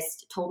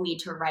therapist told me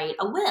to write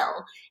a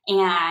will,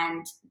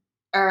 and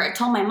or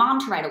told my mom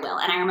to write a will.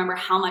 And I remember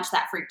how much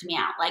that freaked me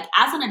out. Like,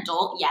 as an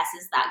adult, yes,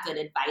 is that good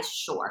advice?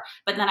 Sure.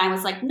 But then I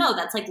was like, no,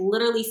 that's like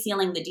literally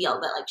sealing the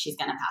deal that, like, she's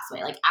going to pass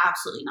away. Like,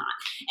 absolutely not.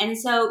 And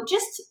so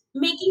just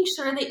making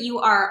sure that you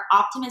are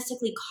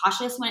optimistically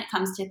cautious when it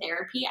comes to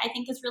therapy, I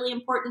think, is really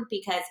important,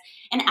 because,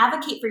 and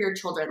advocate for your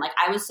children. Like,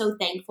 I was so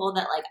thankful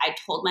that, like, I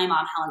told my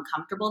mom how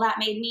uncomfortable that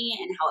made me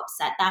and how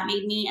upset that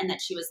made me. And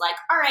that she was like,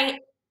 all right,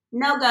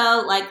 no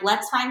go, like,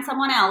 let's find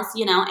someone else,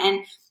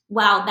 and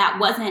while that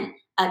wasn't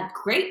a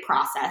great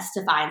process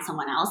to find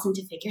someone else and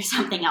to figure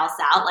something else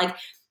out, like,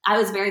 I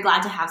was very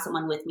glad to have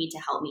someone with me to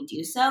help me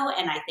do so.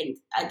 And I think,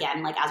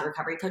 again, like, as a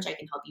recovery coach, I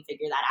can help you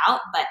figure that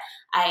out. But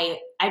I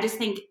just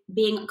think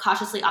being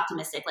cautiously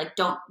optimistic, like,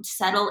 don't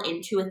settle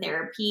into a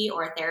therapy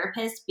or a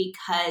therapist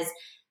because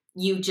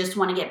you just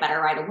want to get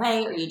better right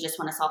away, or you just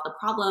want to solve the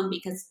problem,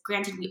 because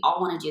granted, we all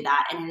want to do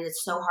that. And it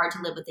is so hard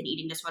to live with an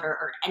eating disorder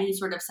or any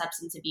sort of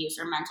substance abuse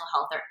or mental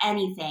health or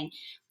anything.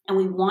 And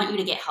we want you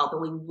to get help,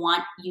 and we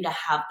want you to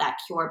have that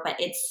cure. But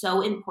it's so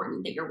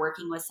important that you're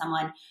working with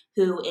someone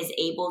who is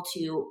able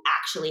to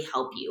actually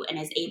help you and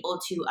is able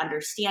to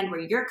understand where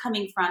you're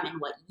coming from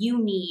and what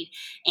you need,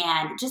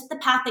 and just the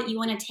path that you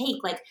want to take.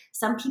 Like,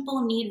 some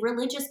people need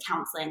religious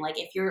counseling. Like,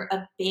 if you're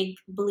a big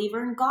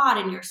believer in God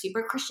and you're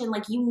super Christian,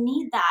 like, you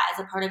need that as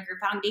a part of your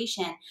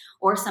foundation.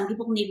 Or some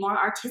people need more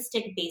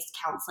artistic based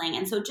counseling.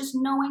 And so just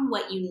knowing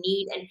what you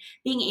need and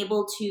being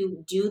able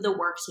to do the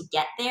work to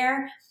get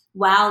there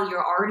while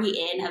you're already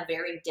in a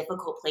very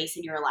difficult place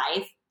in your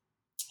life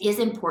is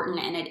important,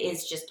 and it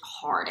is just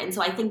hard. And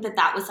so I think that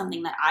that was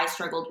something that I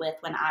struggled with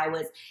when I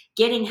was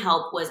getting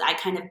help. Was I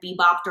kind of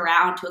bebopped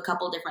around to a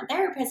couple different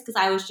therapists because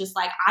I was just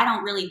like, I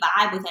don't really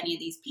vibe with any of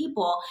these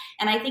people.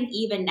 And I think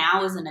even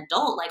now as an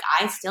adult, like,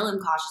 I still am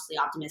cautiously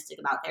optimistic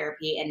about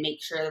therapy and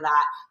make sure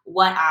that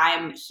what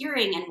I'm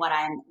hearing and what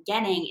I'm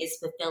getting is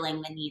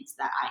fulfilling the needs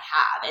that I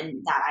have,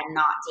 and that I'm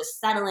not just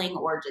settling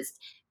or just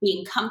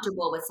being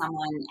comfortable with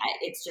someone.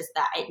 It's just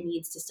that it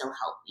needs to still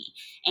help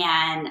me.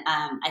 And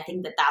I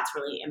think that that's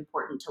really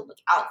important to look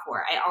out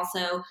for. I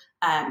also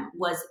I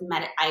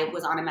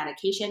was on a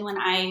medication when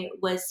I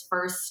was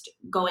first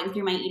going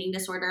through my eating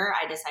disorder.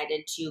 I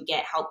decided to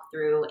get help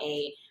through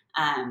a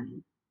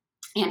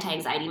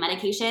anti-anxiety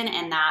medication,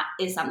 and that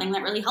is something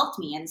that really helped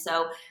me. And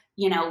so,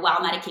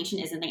 while medication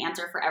isn't the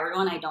answer for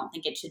everyone, I don't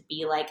think it should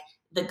be like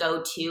the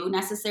go-to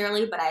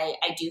necessarily, but I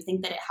do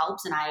think that it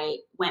helps. And I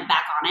went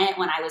back on it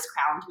when I was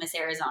crowned Miss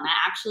Arizona,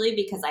 actually,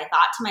 because I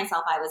thought to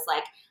myself, I was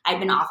like, I'd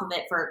been off of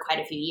it for quite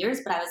a few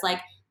years, but I was like,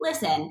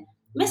 listen,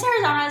 Miss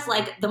Arizona is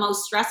like the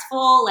most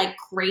stressful, like,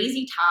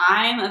 crazy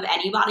time of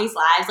anybody's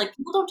lives. Like,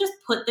 people don't just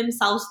put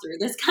themselves through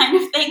this kind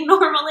of thing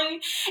normally.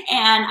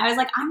 And I was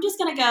like, I'm just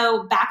going to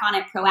go back on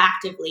it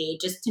proactively,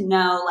 just to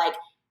know, like,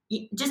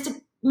 just to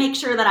make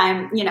sure that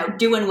I'm,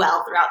 doing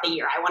well throughout the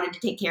year. I wanted to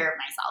take care of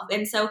myself.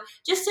 And so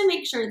just to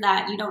make sure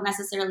that you don't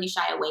necessarily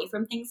shy away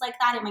from things like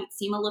that, it might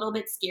seem a little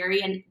bit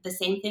scary. And the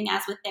same thing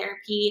as with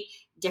therapy,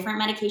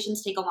 different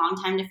medications take a long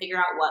time to figure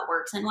out what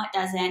works and what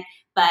doesn't.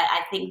 But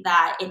I think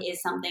that it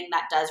is something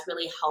that does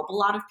really help a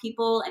lot of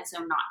people. And so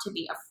not to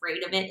be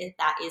afraid of it if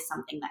that is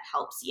something that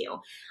helps you.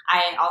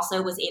 I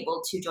also was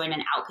able to join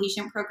an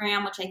outpatient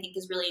program, which I think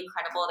is really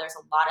incredible. There's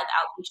a lot of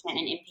outpatient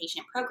and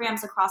inpatient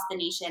programs across the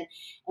nation,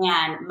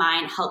 and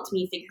mine helped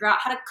me figure out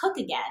how to cook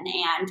again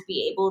and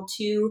be able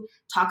to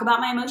talk about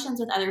my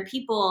emotions with other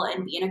people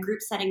and be in a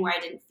group setting where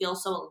I didn't feel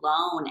so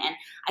alone. And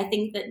I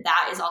think that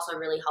that is also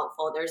really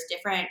helpful. There's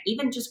different,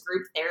 even just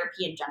group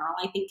therapy in general,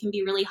 I think can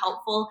be really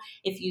helpful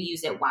if you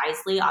use it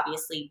wisely.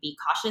 Obviously, be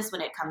cautious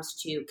when it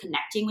comes to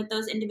connecting with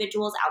those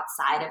individuals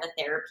outside of a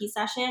therapy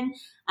session.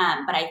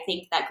 But I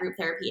think that group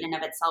therapy in and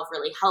of itself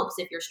really helps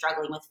if you're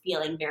struggling with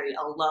feeling very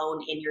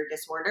alone in your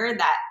disorder,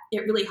 that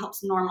it really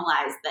helps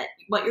normalize that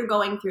what you're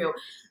going through.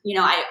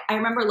 I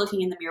remember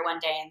looking in the mirror one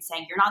day and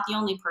saying, you're not the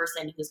only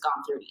person who's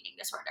gone through an eating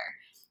disorder,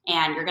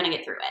 and you're going to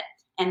get through it.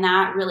 And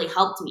that really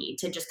helped me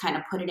to just kind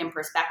of put it in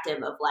perspective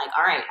of like,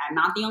 all right, I'm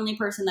not the only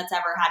person that's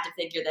ever had to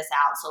figure this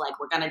out. So like,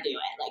 we're going to do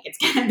it. Like, it's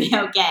going to be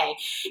okay.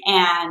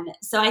 And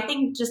so I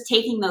think just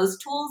taking those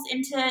tools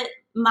into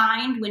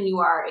mind when you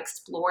are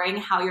exploring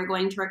how you're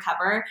going to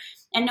recover,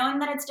 and knowing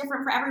that it's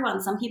different for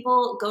everyone. Some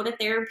people go to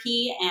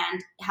therapy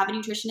and have a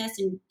nutritionist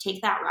and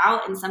take that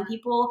route. And some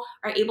people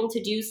are able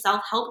to do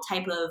self-help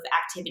type of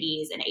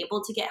activities and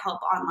able to get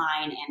help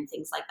online and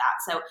things like that.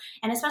 So,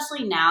 and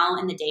especially now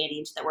in the day and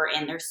age that we're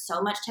in, there's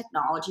so much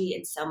technology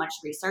and so much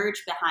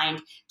research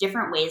behind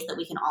different ways that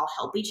we can all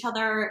help each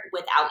other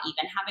without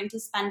even having to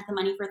spend the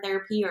money for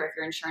therapy, or if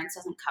your insurance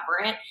doesn't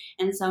cover it.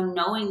 And so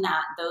knowing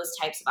that those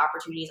types of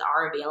opportunities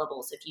are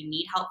available. So if you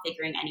need help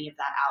figuring any of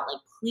that out,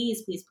 like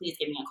please, please, please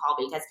give me a call,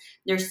 because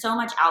there's so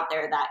much out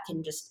there that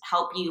can just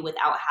help you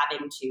without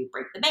having to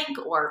break the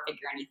bank or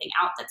figure anything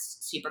out that's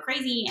super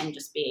crazy, and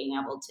just being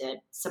able to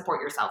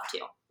support yourself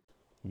too.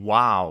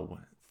 Wow.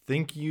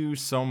 Thank you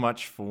so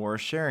much for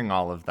sharing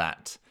all of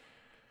that.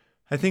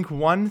 I think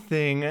one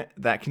thing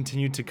that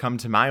continued to come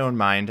to my own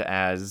mind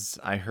as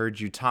I heard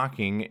you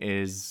talking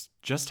is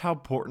just how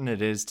important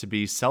it is to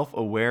be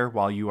self-aware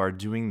while you are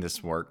doing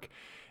this work,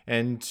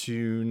 and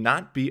to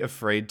not be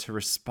afraid to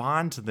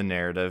respond to the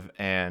narrative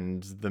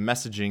and the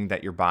messaging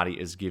that your body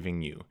is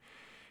giving you,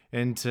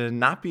 and to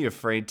not be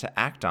afraid to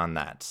act on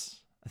that.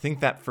 I think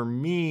that for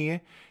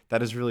me,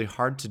 that is really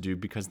hard to do,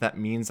 because that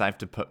means I have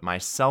to put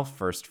myself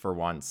first for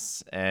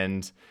once.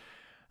 And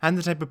I'm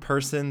the type of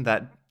person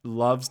that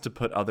loves to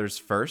put others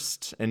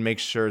first and make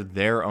sure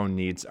their own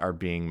needs are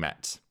being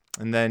met.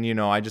 And then,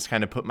 I just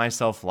kind of put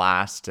myself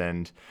last.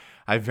 And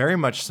I very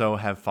much so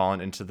have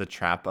fallen into the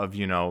trap of,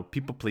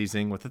 people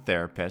pleasing with a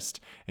therapist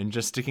and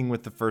just sticking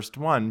with the first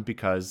one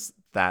because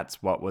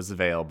that's what was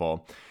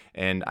available.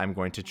 And I'm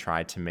going to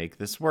try to make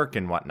this work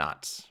and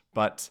whatnot.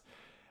 But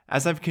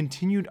as I've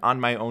continued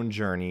on my own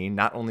journey,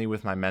 not only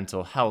with my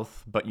mental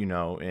health, but,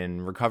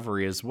 in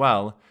recovery as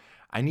well,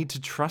 I need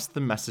to trust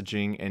the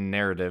messaging and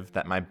narrative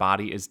that my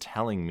body is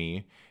telling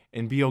me,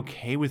 and be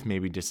okay with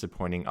maybe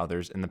disappointing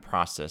others in the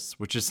process,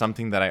 which is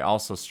something that I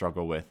also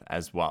struggle with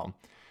as well.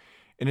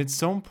 And it's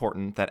so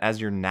important that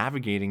as you're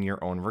navigating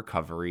your own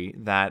recovery,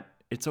 that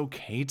it's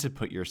okay to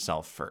put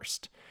yourself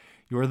first.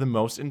 You are the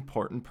most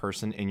important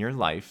person in your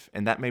life,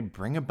 and that may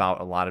bring about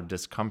a lot of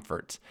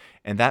discomfort.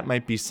 And that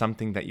might be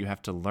something that you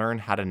have to learn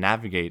how to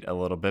navigate a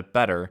little bit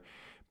better.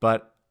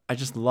 But I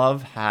just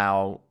love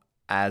how,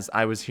 as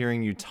I was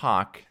hearing you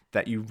talk,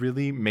 that you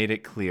really made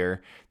it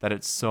clear that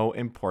it's so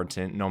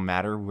important, no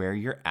matter where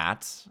you're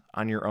at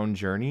on your own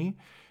journey,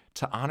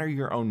 to honor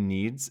your own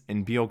needs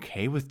and be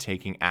okay with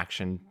taking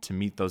action to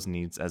meet those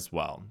needs as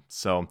well.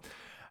 So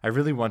I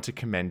really want to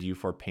commend you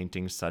for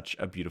painting such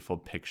a beautiful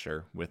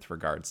picture with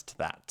regards to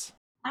that.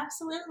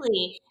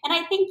 Absolutely. And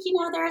I think,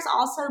 there's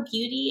also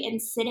beauty in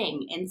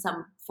sitting in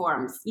some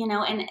forms,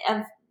 and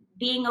of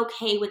being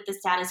okay with the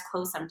status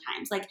quo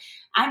sometimes. Like,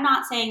 I'm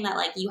not saying that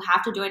like you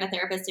have to join a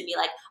therapist and be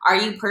like, are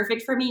you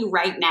perfect for me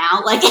right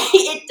now? Like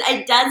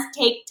it does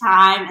take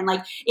time, and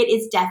like it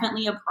is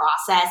definitely a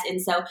process.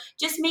 And so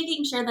just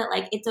making sure that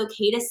like it's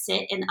okay to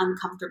sit in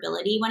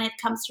uncomfortability when it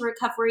comes to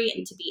recovery,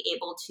 and to be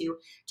able to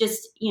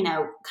just,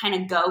 kind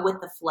of go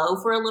with the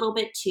flow for a little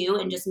bit too,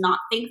 and just not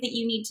think that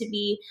you need to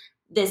be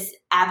this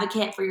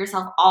advocate for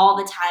yourself all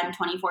the time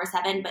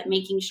 24/7, but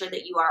making sure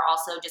that you are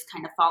also just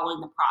kind of following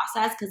the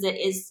process, because it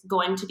is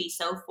going to be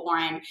so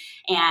foreign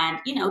and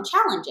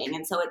challenging.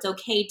 And so it's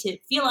okay to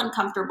feel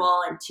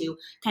uncomfortable and to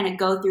kind of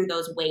go through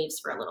those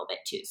waves for a little bit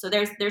too. So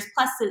there's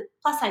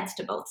plus sides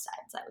to both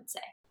sides, I would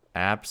say.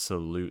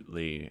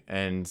 Absolutely.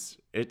 And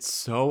it's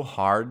so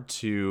hard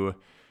to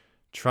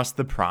trust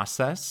the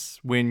process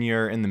when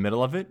you're in the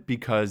middle of it,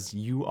 because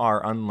you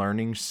are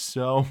unlearning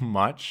so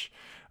much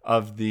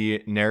of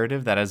the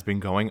narrative that has been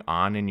going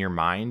on in your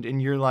mind.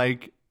 And you're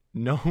like,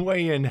 no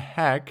way in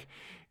heck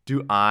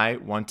do I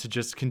want to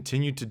just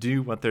continue to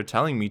do what they're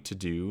telling me to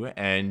do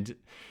and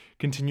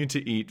continue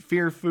to eat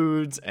fear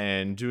foods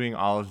and doing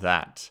all of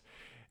that.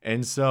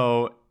 And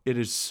so it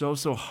is so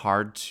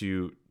hard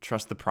to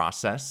trust the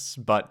process,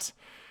 but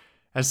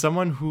as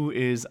someone who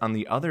is on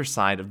the other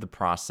side of the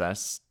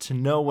process, to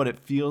know what it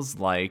feels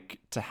like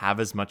to have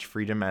as much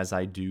freedom as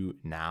I do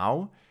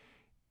now,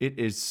 it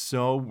is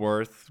so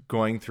worth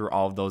going through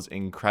all of those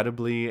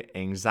incredibly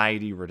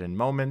anxiety-ridden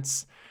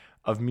moments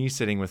of me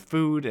sitting with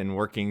food and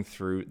working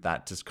through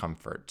that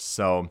discomfort.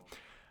 So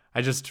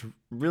I just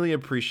really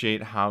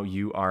appreciate how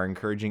you are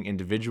encouraging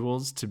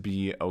individuals to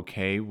be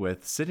okay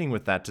with sitting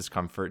with that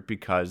discomfort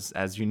because,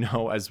 as you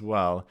know as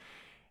well,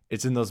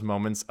 it's in those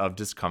moments of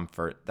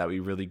discomfort that we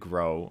really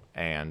grow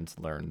and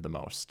learn the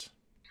most.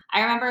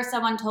 I remember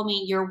someone told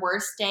me your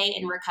worst day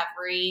in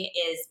recovery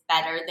is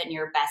better than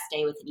your best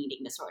day with an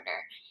eating disorder.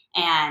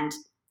 And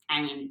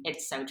I mean,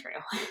 it's so true.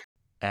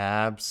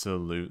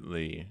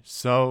 Absolutely.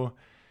 So,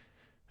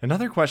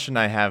 another question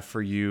I have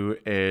for you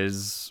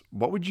is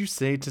what would you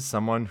say to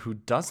someone who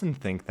doesn't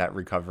think that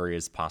recovery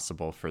is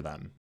possible for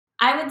them?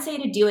 I would say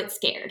to do it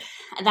scared.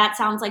 That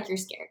sounds like you're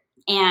scared.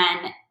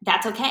 And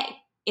that's okay.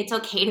 It's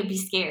okay to be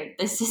scared.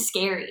 This is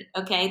scary,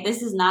 okay?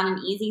 This is not an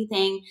easy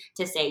thing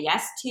to say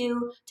yes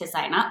to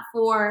sign up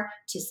for,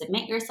 to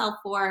submit yourself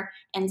for.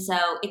 And so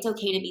it's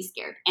okay to be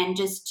scared and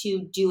just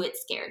to do it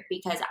scared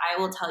because I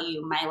will tell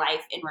you my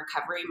life in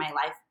recovery, my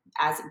life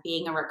as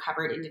being a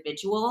recovered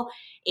individual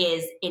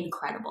is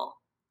incredible.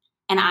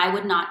 And I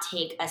would not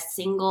take a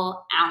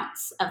single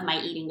ounce of my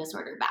eating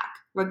disorder back,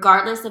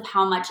 regardless of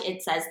how much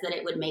it says that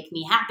it would make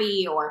me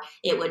happy or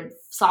it would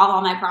solve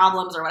all my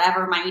problems or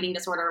whatever my eating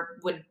disorder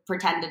would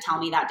pretend to tell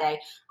me that day.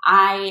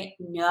 I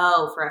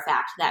know for a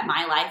fact that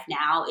my life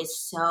now is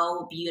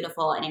so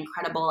beautiful and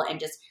incredible and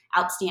just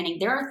outstanding.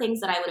 There are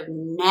things that I would have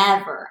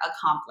never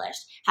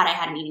accomplished had I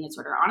had an eating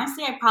disorder.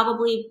 Honestly, I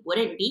probably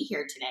wouldn't be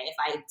here today if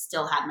I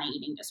still had my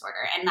eating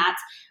disorder. And that's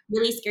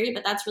really scary,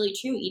 but that's really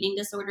true. Eating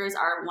disorders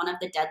are one of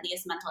the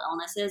deadliest mental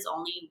illnesses,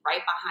 only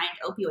right behind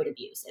opioid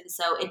abuse. And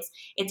so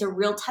it's a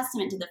real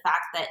testament to the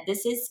fact that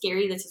this is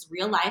scary. This is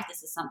real life.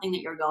 This is something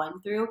that you're going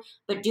through,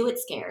 but do it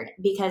scared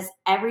because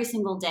every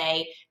single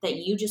day that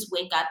you just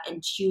wake up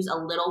and choose a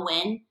little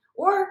win,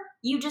 or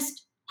you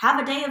just have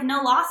a day of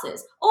no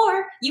losses,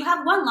 or you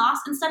have one loss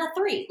instead of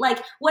three,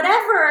 like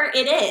whatever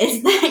it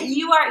is that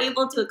you are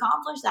able to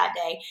accomplish that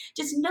day,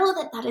 just know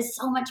that that is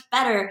so much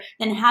better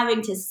than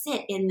having to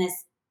sit in this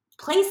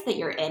place that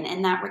you're in,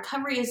 and that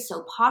recovery is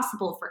so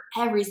possible for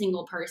every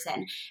single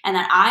person, and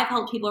that I've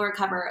helped people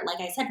recover, like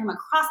I said, from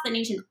across the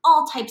nation,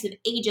 all types of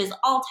ages,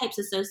 all types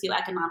of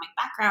socioeconomic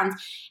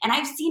backgrounds, and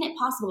I've seen it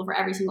possible for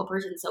every single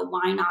person, so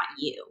why not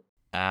you?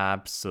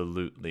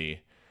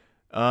 Absolutely.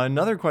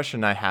 Another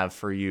question I have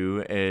for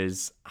you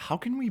is how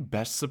can we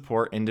best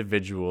support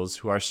individuals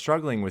who are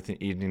struggling with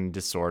an eating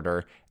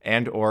disorder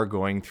and or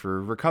going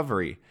through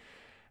recovery?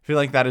 I feel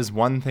like that is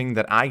one thing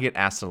that I get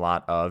asked a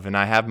lot of, and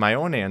I have my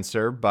own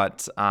answer,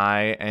 but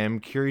I am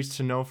curious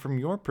to know from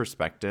your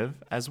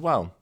perspective as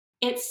well.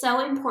 It's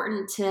so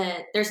important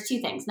there's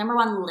two things. Number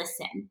one,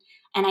 listen.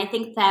 And I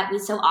think that we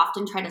so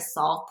often try to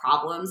solve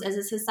problems as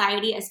a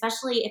society,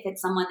 especially if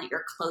it's someone that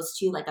you're close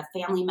to, like a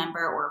family member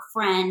or a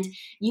friend.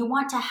 You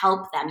want to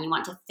help them, you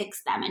want to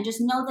fix them, and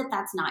just know that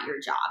that's not your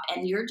job.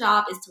 And your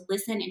job is to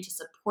listen and to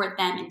support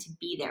them and to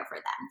be there for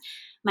them.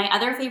 My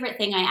other favorite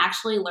thing, I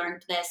actually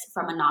learned this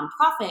from a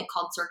nonprofit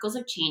called Circles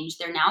of Change.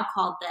 They're now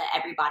called the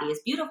Everybody is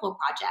Beautiful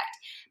Project.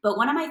 But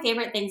one of my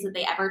favorite things that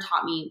they ever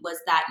taught me was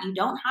that you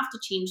don't have to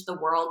change the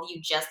world,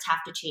 you just have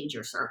to change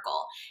your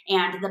circle.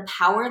 And the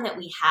power that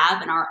we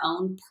have in our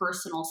own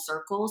personal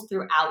circles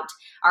throughout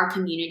our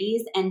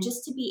communities, and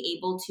just to be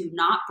able to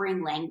not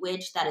bring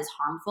language that is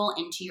harmful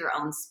into your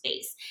own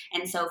space.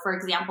 And so, for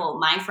example,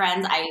 my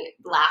friends, I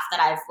laugh that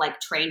I've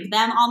like trained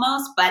them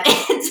almost, but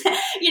it's,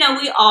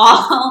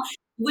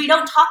 we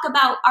don't talk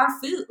about our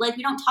food. Like,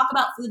 we don't talk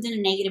about foods in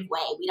a negative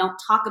way. We don't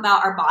talk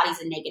about our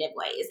bodies in negative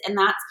ways. And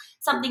that's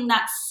something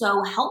that's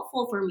so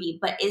helpful for me,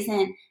 but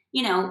isn't,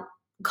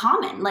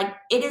 common. Like,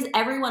 it is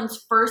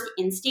everyone's first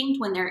instinct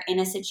when they're in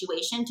a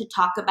situation to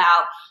talk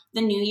about the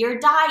New Year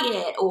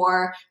diet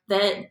or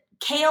the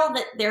kale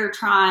that they're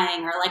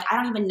trying, or like, I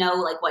don't even know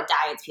like what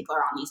diets people are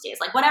on these days,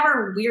 like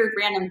whatever weird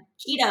random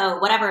keto,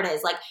 whatever it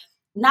is, like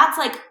that's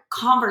like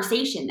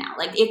conversation now.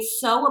 Like, it's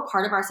so a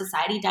part of our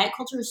society. Diet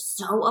culture is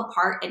so a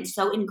part and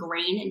so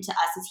ingrained into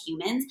us as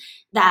humans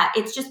that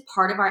it's just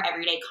part of our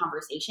everyday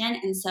conversation.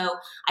 And so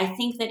I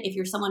think that if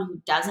you're someone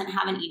who doesn't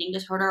have an eating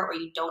disorder or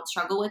you don't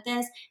struggle with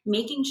this,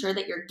 making sure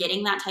that you're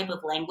getting that type of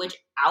language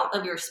out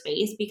of your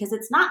space, because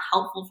it's not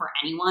helpful for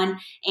anyone.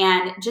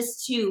 And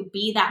just to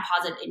be that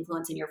positive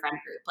influence in your friend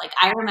group. Like,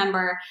 I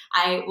remember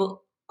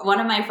one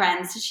of my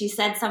friends, she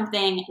said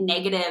something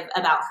negative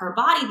about her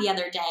body the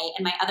other day,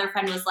 and my other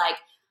friend was like,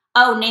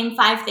 "Oh, name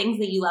 5 things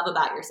that you love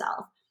about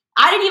yourself."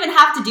 I didn't even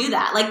have to do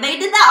that. Like, they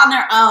did that on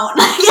their own.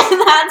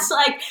 Like, that's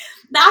like,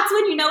 that's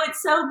when you know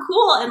it's so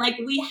cool. And like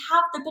we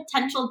have the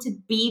potential to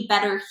be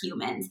better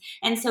humans.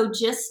 And so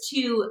just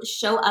to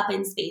show up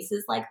in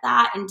spaces like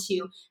that and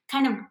to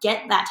kind of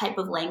get that type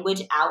of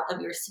language out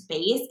of your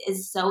space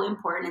is so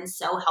important and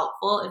so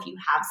helpful if you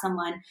have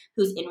someone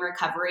who's in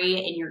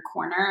recovery in your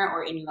corner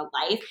or in your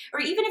life,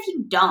 or even if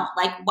you don't.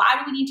 Like, why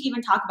do we need to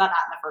even talk about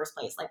that in the first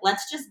place? Like,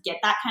 let's just get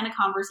that kind of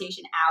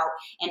conversation out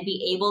and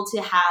be able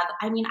to have,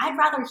 I mean, I'd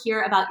rather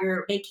hear about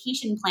your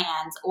vacation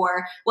plans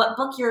or what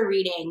book you're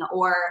reading,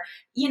 or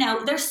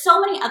there's so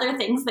many other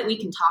things that we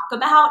can talk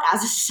about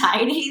as a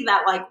society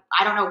that, like,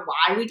 I don't know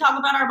why we talk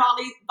about our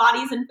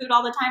bodies and food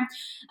all the time.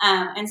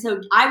 And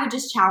so I would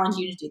just challenge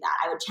you to do that.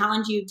 I would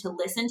challenge you to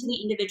listen to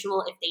the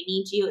individual if they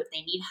need you, if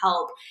they need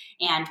help,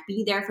 and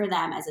be there for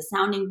them as a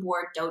sounding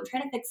board. Don't try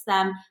to fix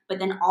them, but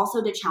then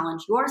also to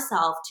challenge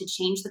yourself to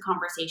change the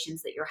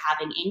conversations that you're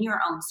having in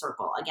your own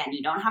circle. Again,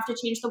 you don't have to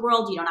change the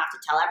world. You don't have to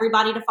tell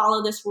everybody to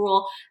follow this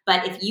rule,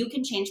 but if you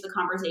can change the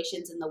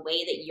conversations in the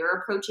way that you're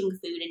approaching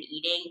food and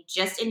eating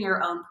just in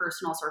your own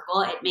personal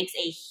circle, it makes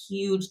a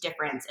huge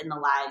difference in the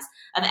lives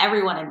of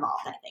everyone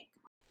involved, I think.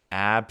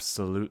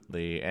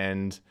 Absolutely.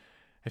 And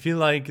I feel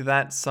like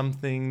that's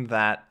something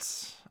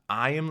that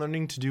I am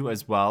learning to do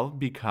as well,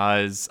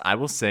 because I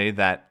will say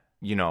that,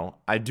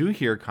 I do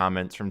hear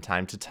comments from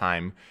time to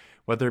time,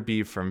 whether it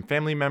be from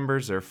family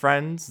members or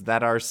friends,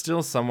 that are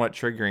still somewhat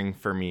triggering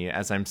for me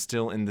as I'm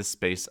still in the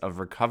space of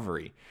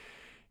recovery.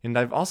 And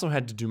I've also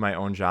had to do my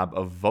own job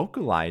of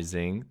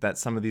vocalizing that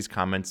some of these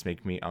comments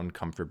make me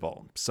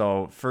uncomfortable.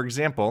 So, for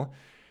example,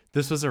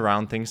 this was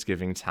around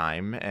Thanksgiving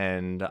time,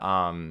 and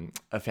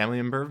a family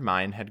member of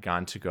mine had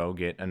gone to go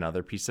get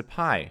another piece of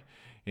pie.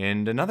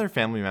 And another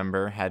family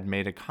member had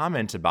made a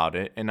comment about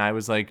it, and I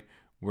was like,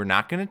 we're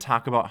not going to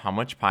talk about how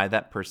much pie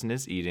that person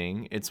is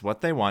eating. It's what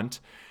they want.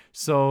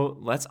 So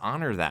let's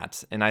honor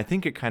that. And I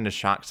think it kind of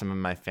shocked some of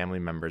my family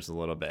members a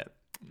little bit.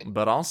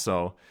 But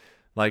also,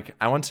 like,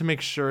 I want to make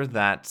sure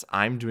that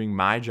I'm doing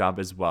my job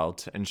as well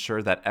to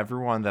ensure that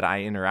everyone that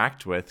I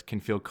interact with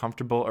can feel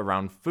comfortable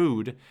around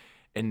food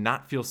and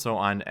not feel so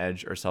on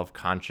edge or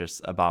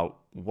self-conscious about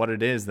what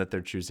it is that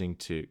they're choosing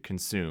to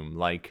consume.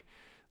 Like,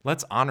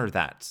 let's honor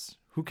that.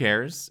 Who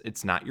cares?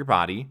 It's not your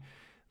body.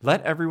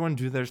 Let everyone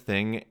do their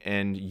thing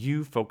and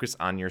you focus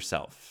on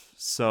yourself.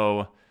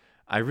 So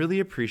I really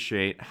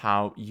appreciate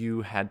how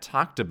you had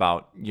talked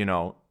about,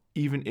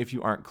 even if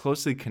you aren't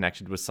closely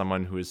connected with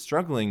someone who is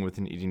struggling with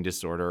an eating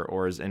disorder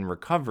or is in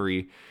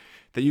recovery,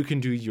 that you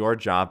can do your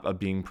job of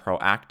being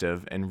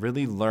proactive and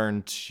really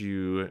learn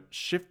to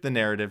shift the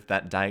narrative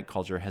that diet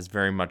culture has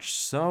very much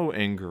so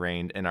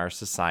ingrained in our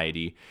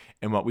society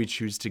and what we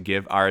choose to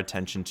give our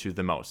attention to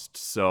the most.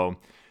 So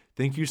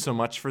thank you so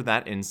much for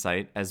that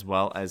insight, as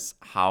well as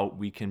how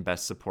we can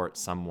best support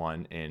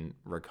someone in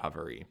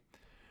recovery.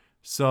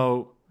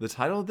 So the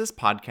title of this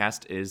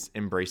podcast is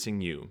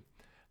Embracing You.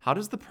 How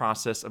does the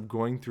process of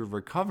going through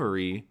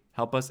recovery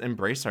help us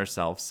embrace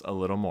ourselves a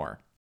little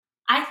more?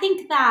 I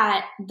think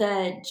that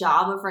the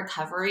job of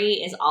recovery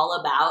is all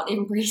about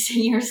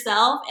embracing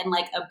yourself and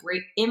like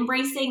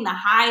embracing the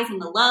highs and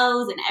the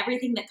lows and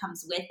everything that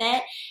comes with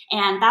it.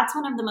 And that's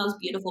one of the most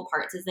beautiful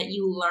parts, is that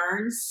you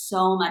learn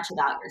so much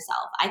about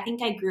yourself. I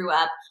think I grew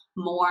up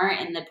more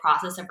in the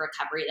process of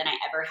recovery than I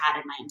ever had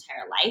in my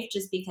entire life,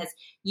 just because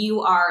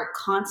you are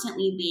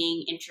constantly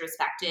being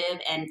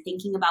introspective and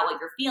thinking about what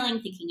you're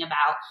feeling, thinking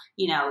about,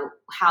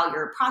 how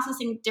you're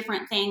processing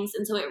different things.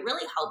 And so it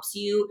really helps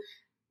you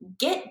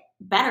get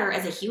better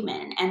as a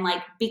human and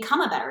like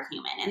become a better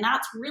human. And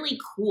that's really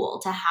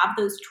cool to have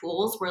those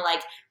tools where,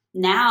 like,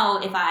 now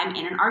if I'm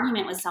in an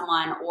argument with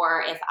someone,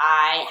 or if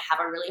I have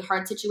a really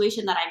hard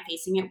situation that I'm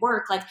facing at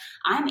work, like,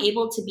 I'm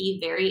able to be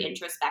very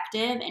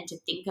introspective and to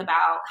think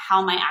about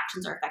how my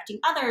actions are affecting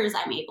others.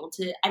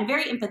 I'm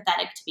very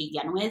empathetic to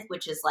begin with,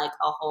 which is like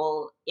a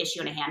whole issue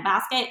in a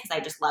handbasket, because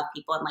I just love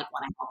people and like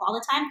want to help all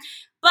the time.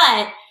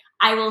 But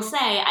I will say,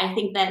 I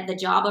think that the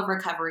job of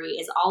recovery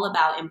is all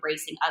about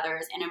embracing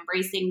others and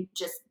embracing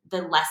just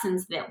the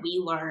lessons that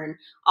we learn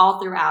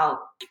all throughout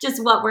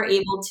just what we're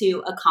able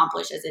to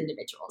accomplish as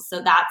individuals.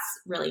 So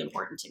that's really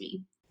important to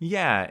me.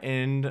 Yeah,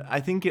 and I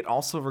think it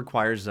also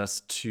requires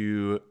us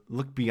to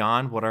look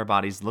beyond what our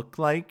bodies look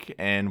like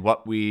and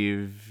what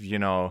we've,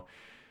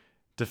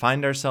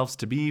 defined ourselves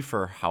to be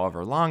for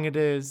however long it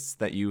is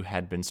that you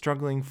had been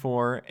struggling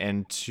for,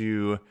 and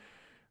to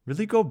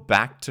really go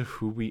back to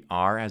who we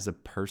are as a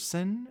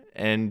person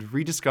and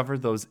rediscover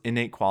those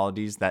innate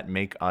qualities that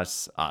make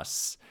us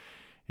us.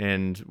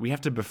 And we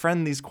have to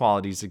befriend these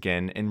qualities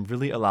again and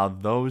really allow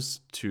those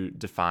to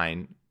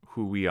define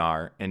who we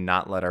are and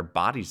not let our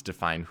bodies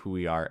define who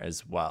we are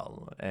as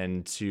well.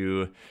 And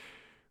to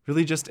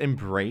really just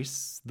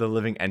embrace the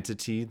living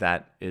entity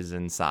that is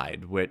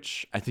inside,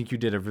 which I think you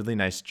did a really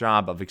nice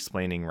job of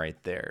explaining right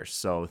there.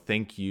 So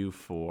thank you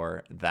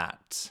for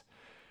that.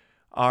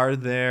 Are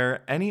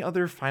there any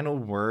other final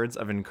words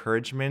of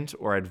encouragement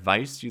or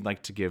advice you'd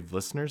like to give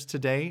listeners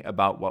today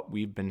about what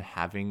we've been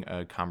having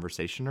a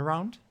conversation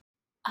around?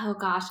 Oh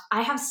gosh,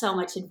 I have so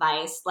much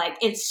advice. Like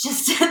it's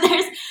just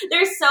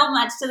there's so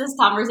much to this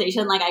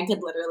conversation. Like I could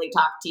literally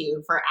talk to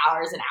you for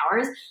hours and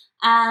hours.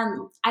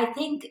 I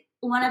think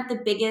one of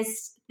the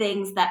biggest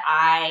things that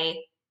I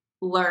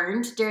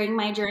learned during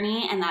my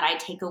journey and that I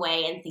take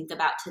away and think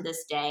about to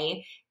this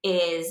day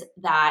is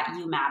that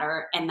you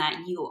matter and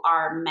that you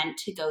are meant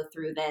to go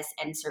through this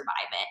and survive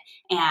it.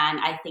 And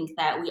I think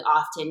that we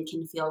often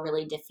can feel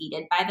really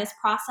defeated by this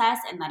process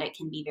and that it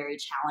can be very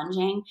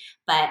challenging.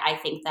 But I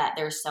think that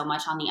there's so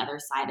much on the other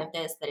side of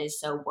this that is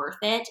so worth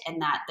it,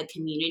 and that the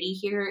community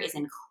here is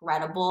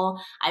incredible.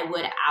 I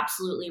would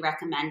absolutely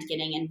recommend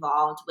getting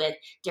involved with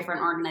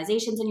different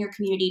organizations in your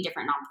community,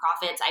 different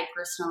nonprofits. I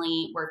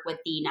personally work with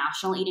the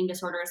National Eating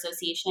Disorder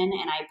Association,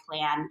 and I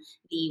plan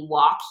the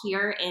walk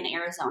here in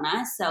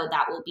Arizona. So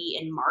that will be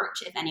in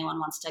March. If anyone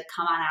wants to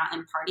come on out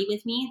and party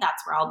with me,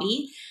 that's where I'll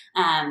be.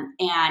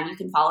 And you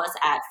can follow us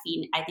at,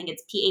 I think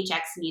it's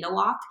PHX NEDA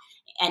Walk.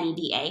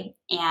 NEDA.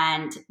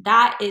 And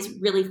that is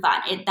really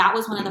fun. That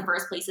was one of the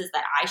first places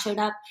that I showed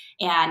up.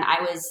 And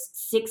I was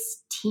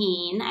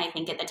 16, I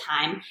think, at the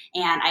time.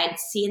 And I had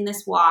seen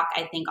this walk,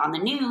 I think, on the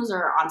news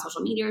or on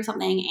social media or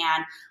something.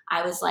 And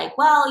I was like,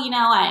 well,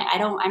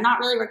 I'm not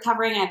really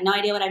recovering. I have no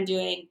idea what I'm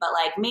doing, but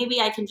like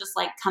maybe I can just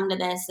like come to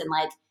this and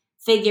like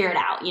figure it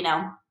out.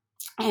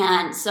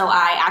 And so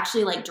I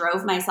actually like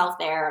drove myself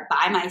there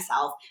by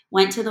myself,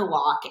 went to the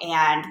walk,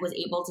 and was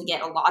able to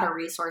get a lot of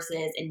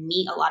resources and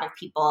meet a lot of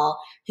people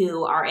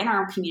who are in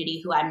our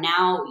community who I'm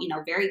now,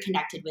 very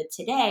connected with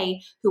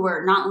today, who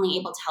were not only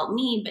able to help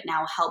me, but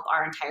now help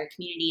our entire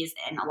communities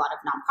and a lot of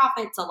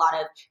nonprofits, a lot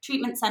of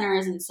treatment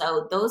centers. And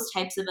so those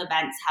types of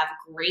events have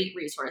great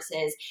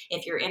resources.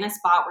 If you're in a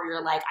spot where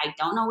you're like, I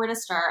don't know where to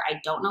start, I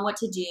don't know what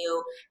to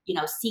do,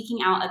 seeking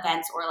out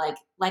events, or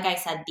like I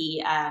said,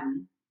 the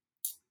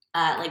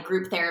like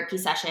group therapy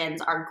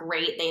sessions are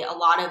great. A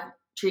lot of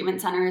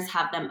treatment centers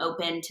have them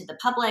open to the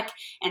public,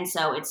 and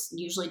so it's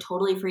usually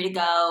totally free to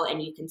go,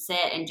 and you can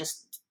sit and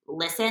just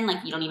listen.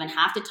 Like you don't even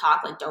have to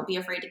talk. Like don't be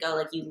afraid to go.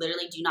 Like you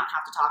literally do not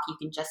have to talk. You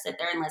can just sit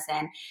there and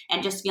listen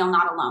and just feel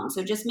not alone.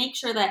 So just make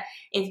sure that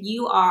if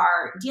you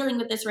are dealing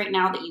with this right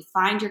now, that you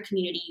find your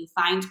community, you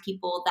find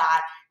people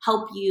that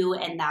help you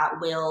and that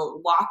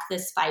will walk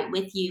this fight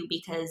with you,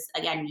 because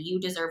again, you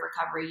deserve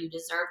recovery. You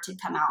deserve to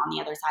come out on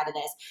the other side of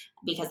this,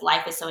 because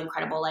life is so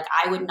incredible. Like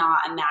I would not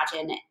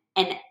imagine,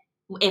 and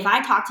if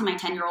I talked to my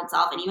 10-year-old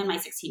self and even my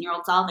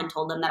 16-year-old self and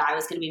told them that I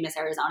was going to be Miss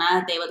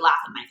Arizona, they would laugh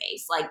in my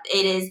face. Like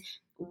it is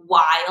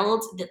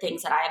wild the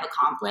things that I have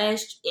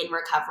accomplished in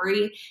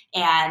recovery.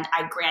 And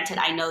granted,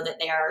 I know that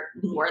they are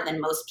more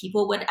than most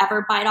people would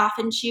ever bite off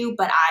and chew,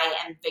 but I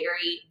am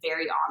very,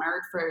 very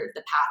honored for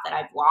the path that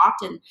I've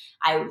walked. And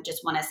I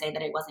just want to say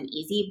that it wasn't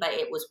easy, but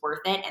it was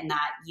worth it, and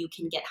that you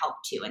can get help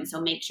too. And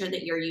so make sure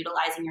that you're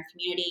utilizing your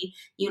community,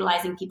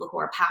 utilizing people who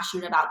are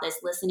passionate about this.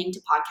 Listening to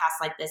podcasts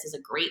like this is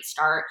a great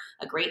start,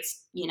 a great,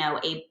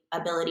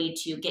 ability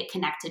to get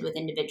connected with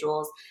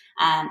individuals.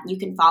 You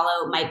can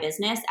follow my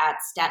business at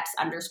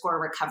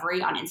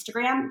steps_recovery on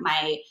Instagram.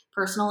 My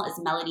personal is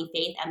Melody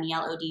Faith,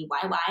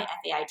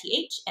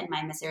 MELODYYFAITH, and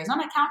my Miss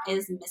Arizona account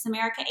is Miss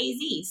America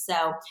AZ.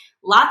 So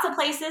lots of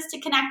places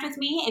to connect with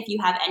me. If you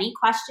have any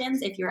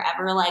questions, if you're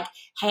ever like,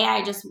 hey,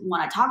 I just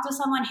want to talk to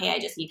someone, hey, I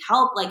just need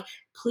help, like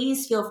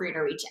please feel free to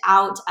reach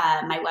out.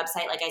 My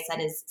website, like I said,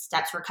 is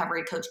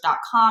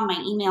stepsrecoverycoach.com.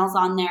 My email's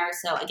on there.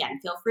 So again,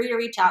 feel free to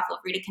reach out, feel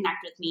free to connect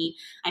with me.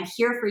 I'm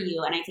here for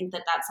you. And I think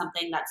that that's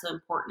something that's so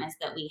important, is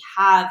that we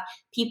have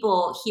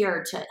people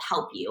here to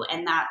help you.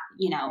 And that,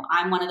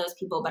 I'm one of those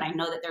people, but I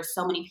know that there's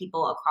so many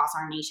people across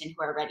our nation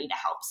who are ready to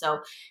help.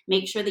 So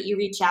make sure that you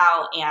reach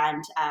out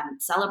and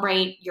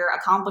celebrate your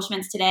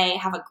accomplishments today.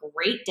 Have a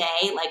great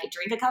day, like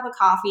drink a cup of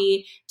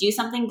coffee, do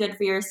something good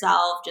for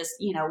yourself. Just,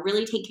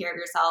 really take care of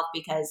yourself,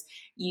 because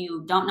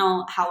you don't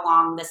know how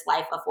long this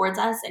life affords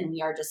us. And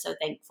we are just so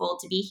thankful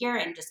to be here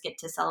and just get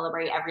to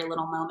celebrate every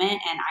little moment.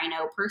 And I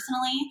know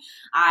personally,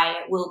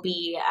 I will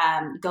be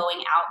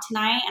going out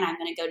tonight, and I'm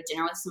going to go to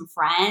dinner with some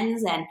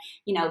friends and,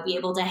 be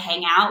able to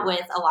hang out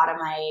with a lot of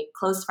my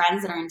close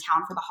friends that are in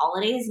town for the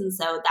holidays. And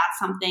so that's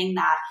something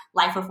that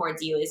life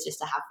affords you, is just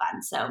to have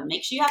fun. So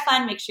make sure you have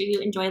fun, make sure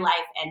you enjoy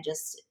life, and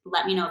just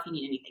let me know if you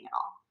need anything at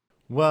all.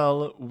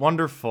 Well,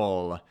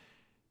 wonderful.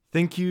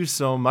 Thank you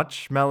so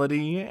much,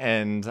 Melody,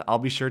 and I'll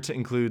be sure to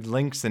include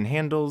links and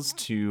handles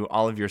to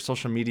all of your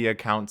social media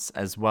accounts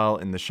as well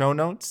in the show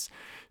notes.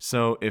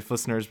 So if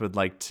listeners would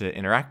like to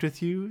interact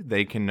with you,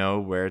 they can know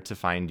where to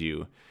find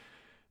you.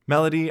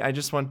 Melody, I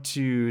just want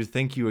to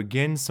thank you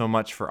again so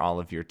much for all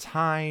of your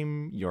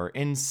time, your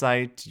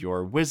insight,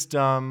 your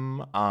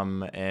wisdom,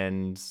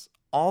 and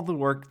all the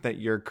work that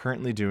you're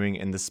currently doing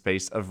in the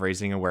space of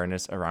raising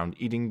awareness around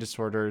eating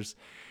disorders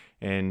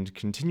and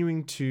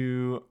continuing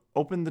to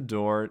open the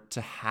door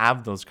to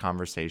have those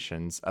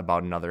conversations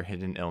about another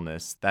hidden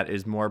illness that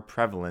is more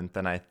prevalent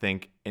than I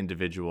think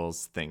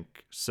individuals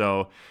think.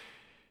 So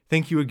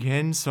thank you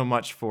again so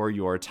much for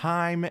your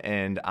time,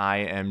 and I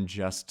am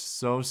just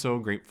so, so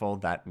grateful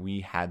that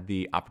we had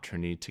the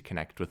opportunity to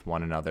connect with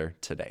one another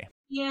today.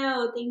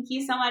 Thank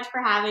you so much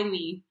for having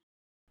me.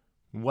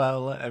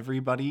 Well,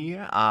 everybody,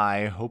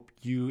 I hope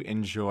you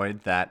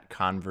enjoyed that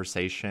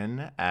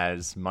conversation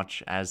as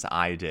much as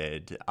I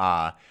did.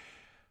 I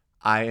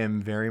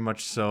am very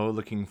much so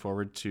looking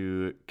forward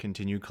to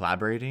continue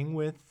collaborating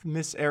with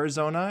Miss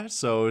Arizona.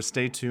 So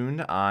stay tuned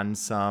on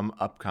some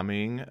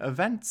upcoming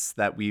events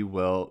that we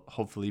will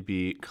hopefully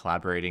be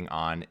collaborating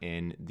on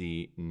in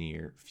the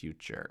near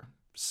future.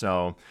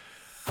 So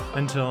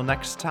until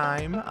next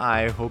time,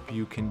 I hope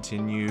you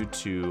continue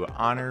to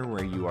honor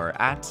where you are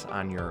at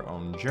on your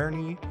own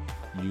journey.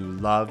 You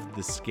love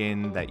the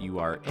skin that you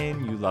are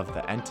in, you love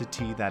the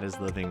entity that is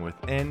living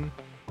within.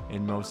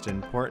 And most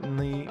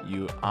importantly,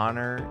 you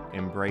honor,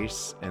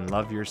 embrace, and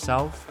love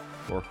yourself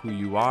for who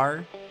you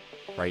are,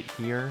 right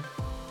here,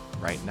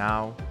 right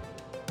now,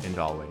 and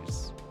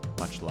always.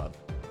 Much love.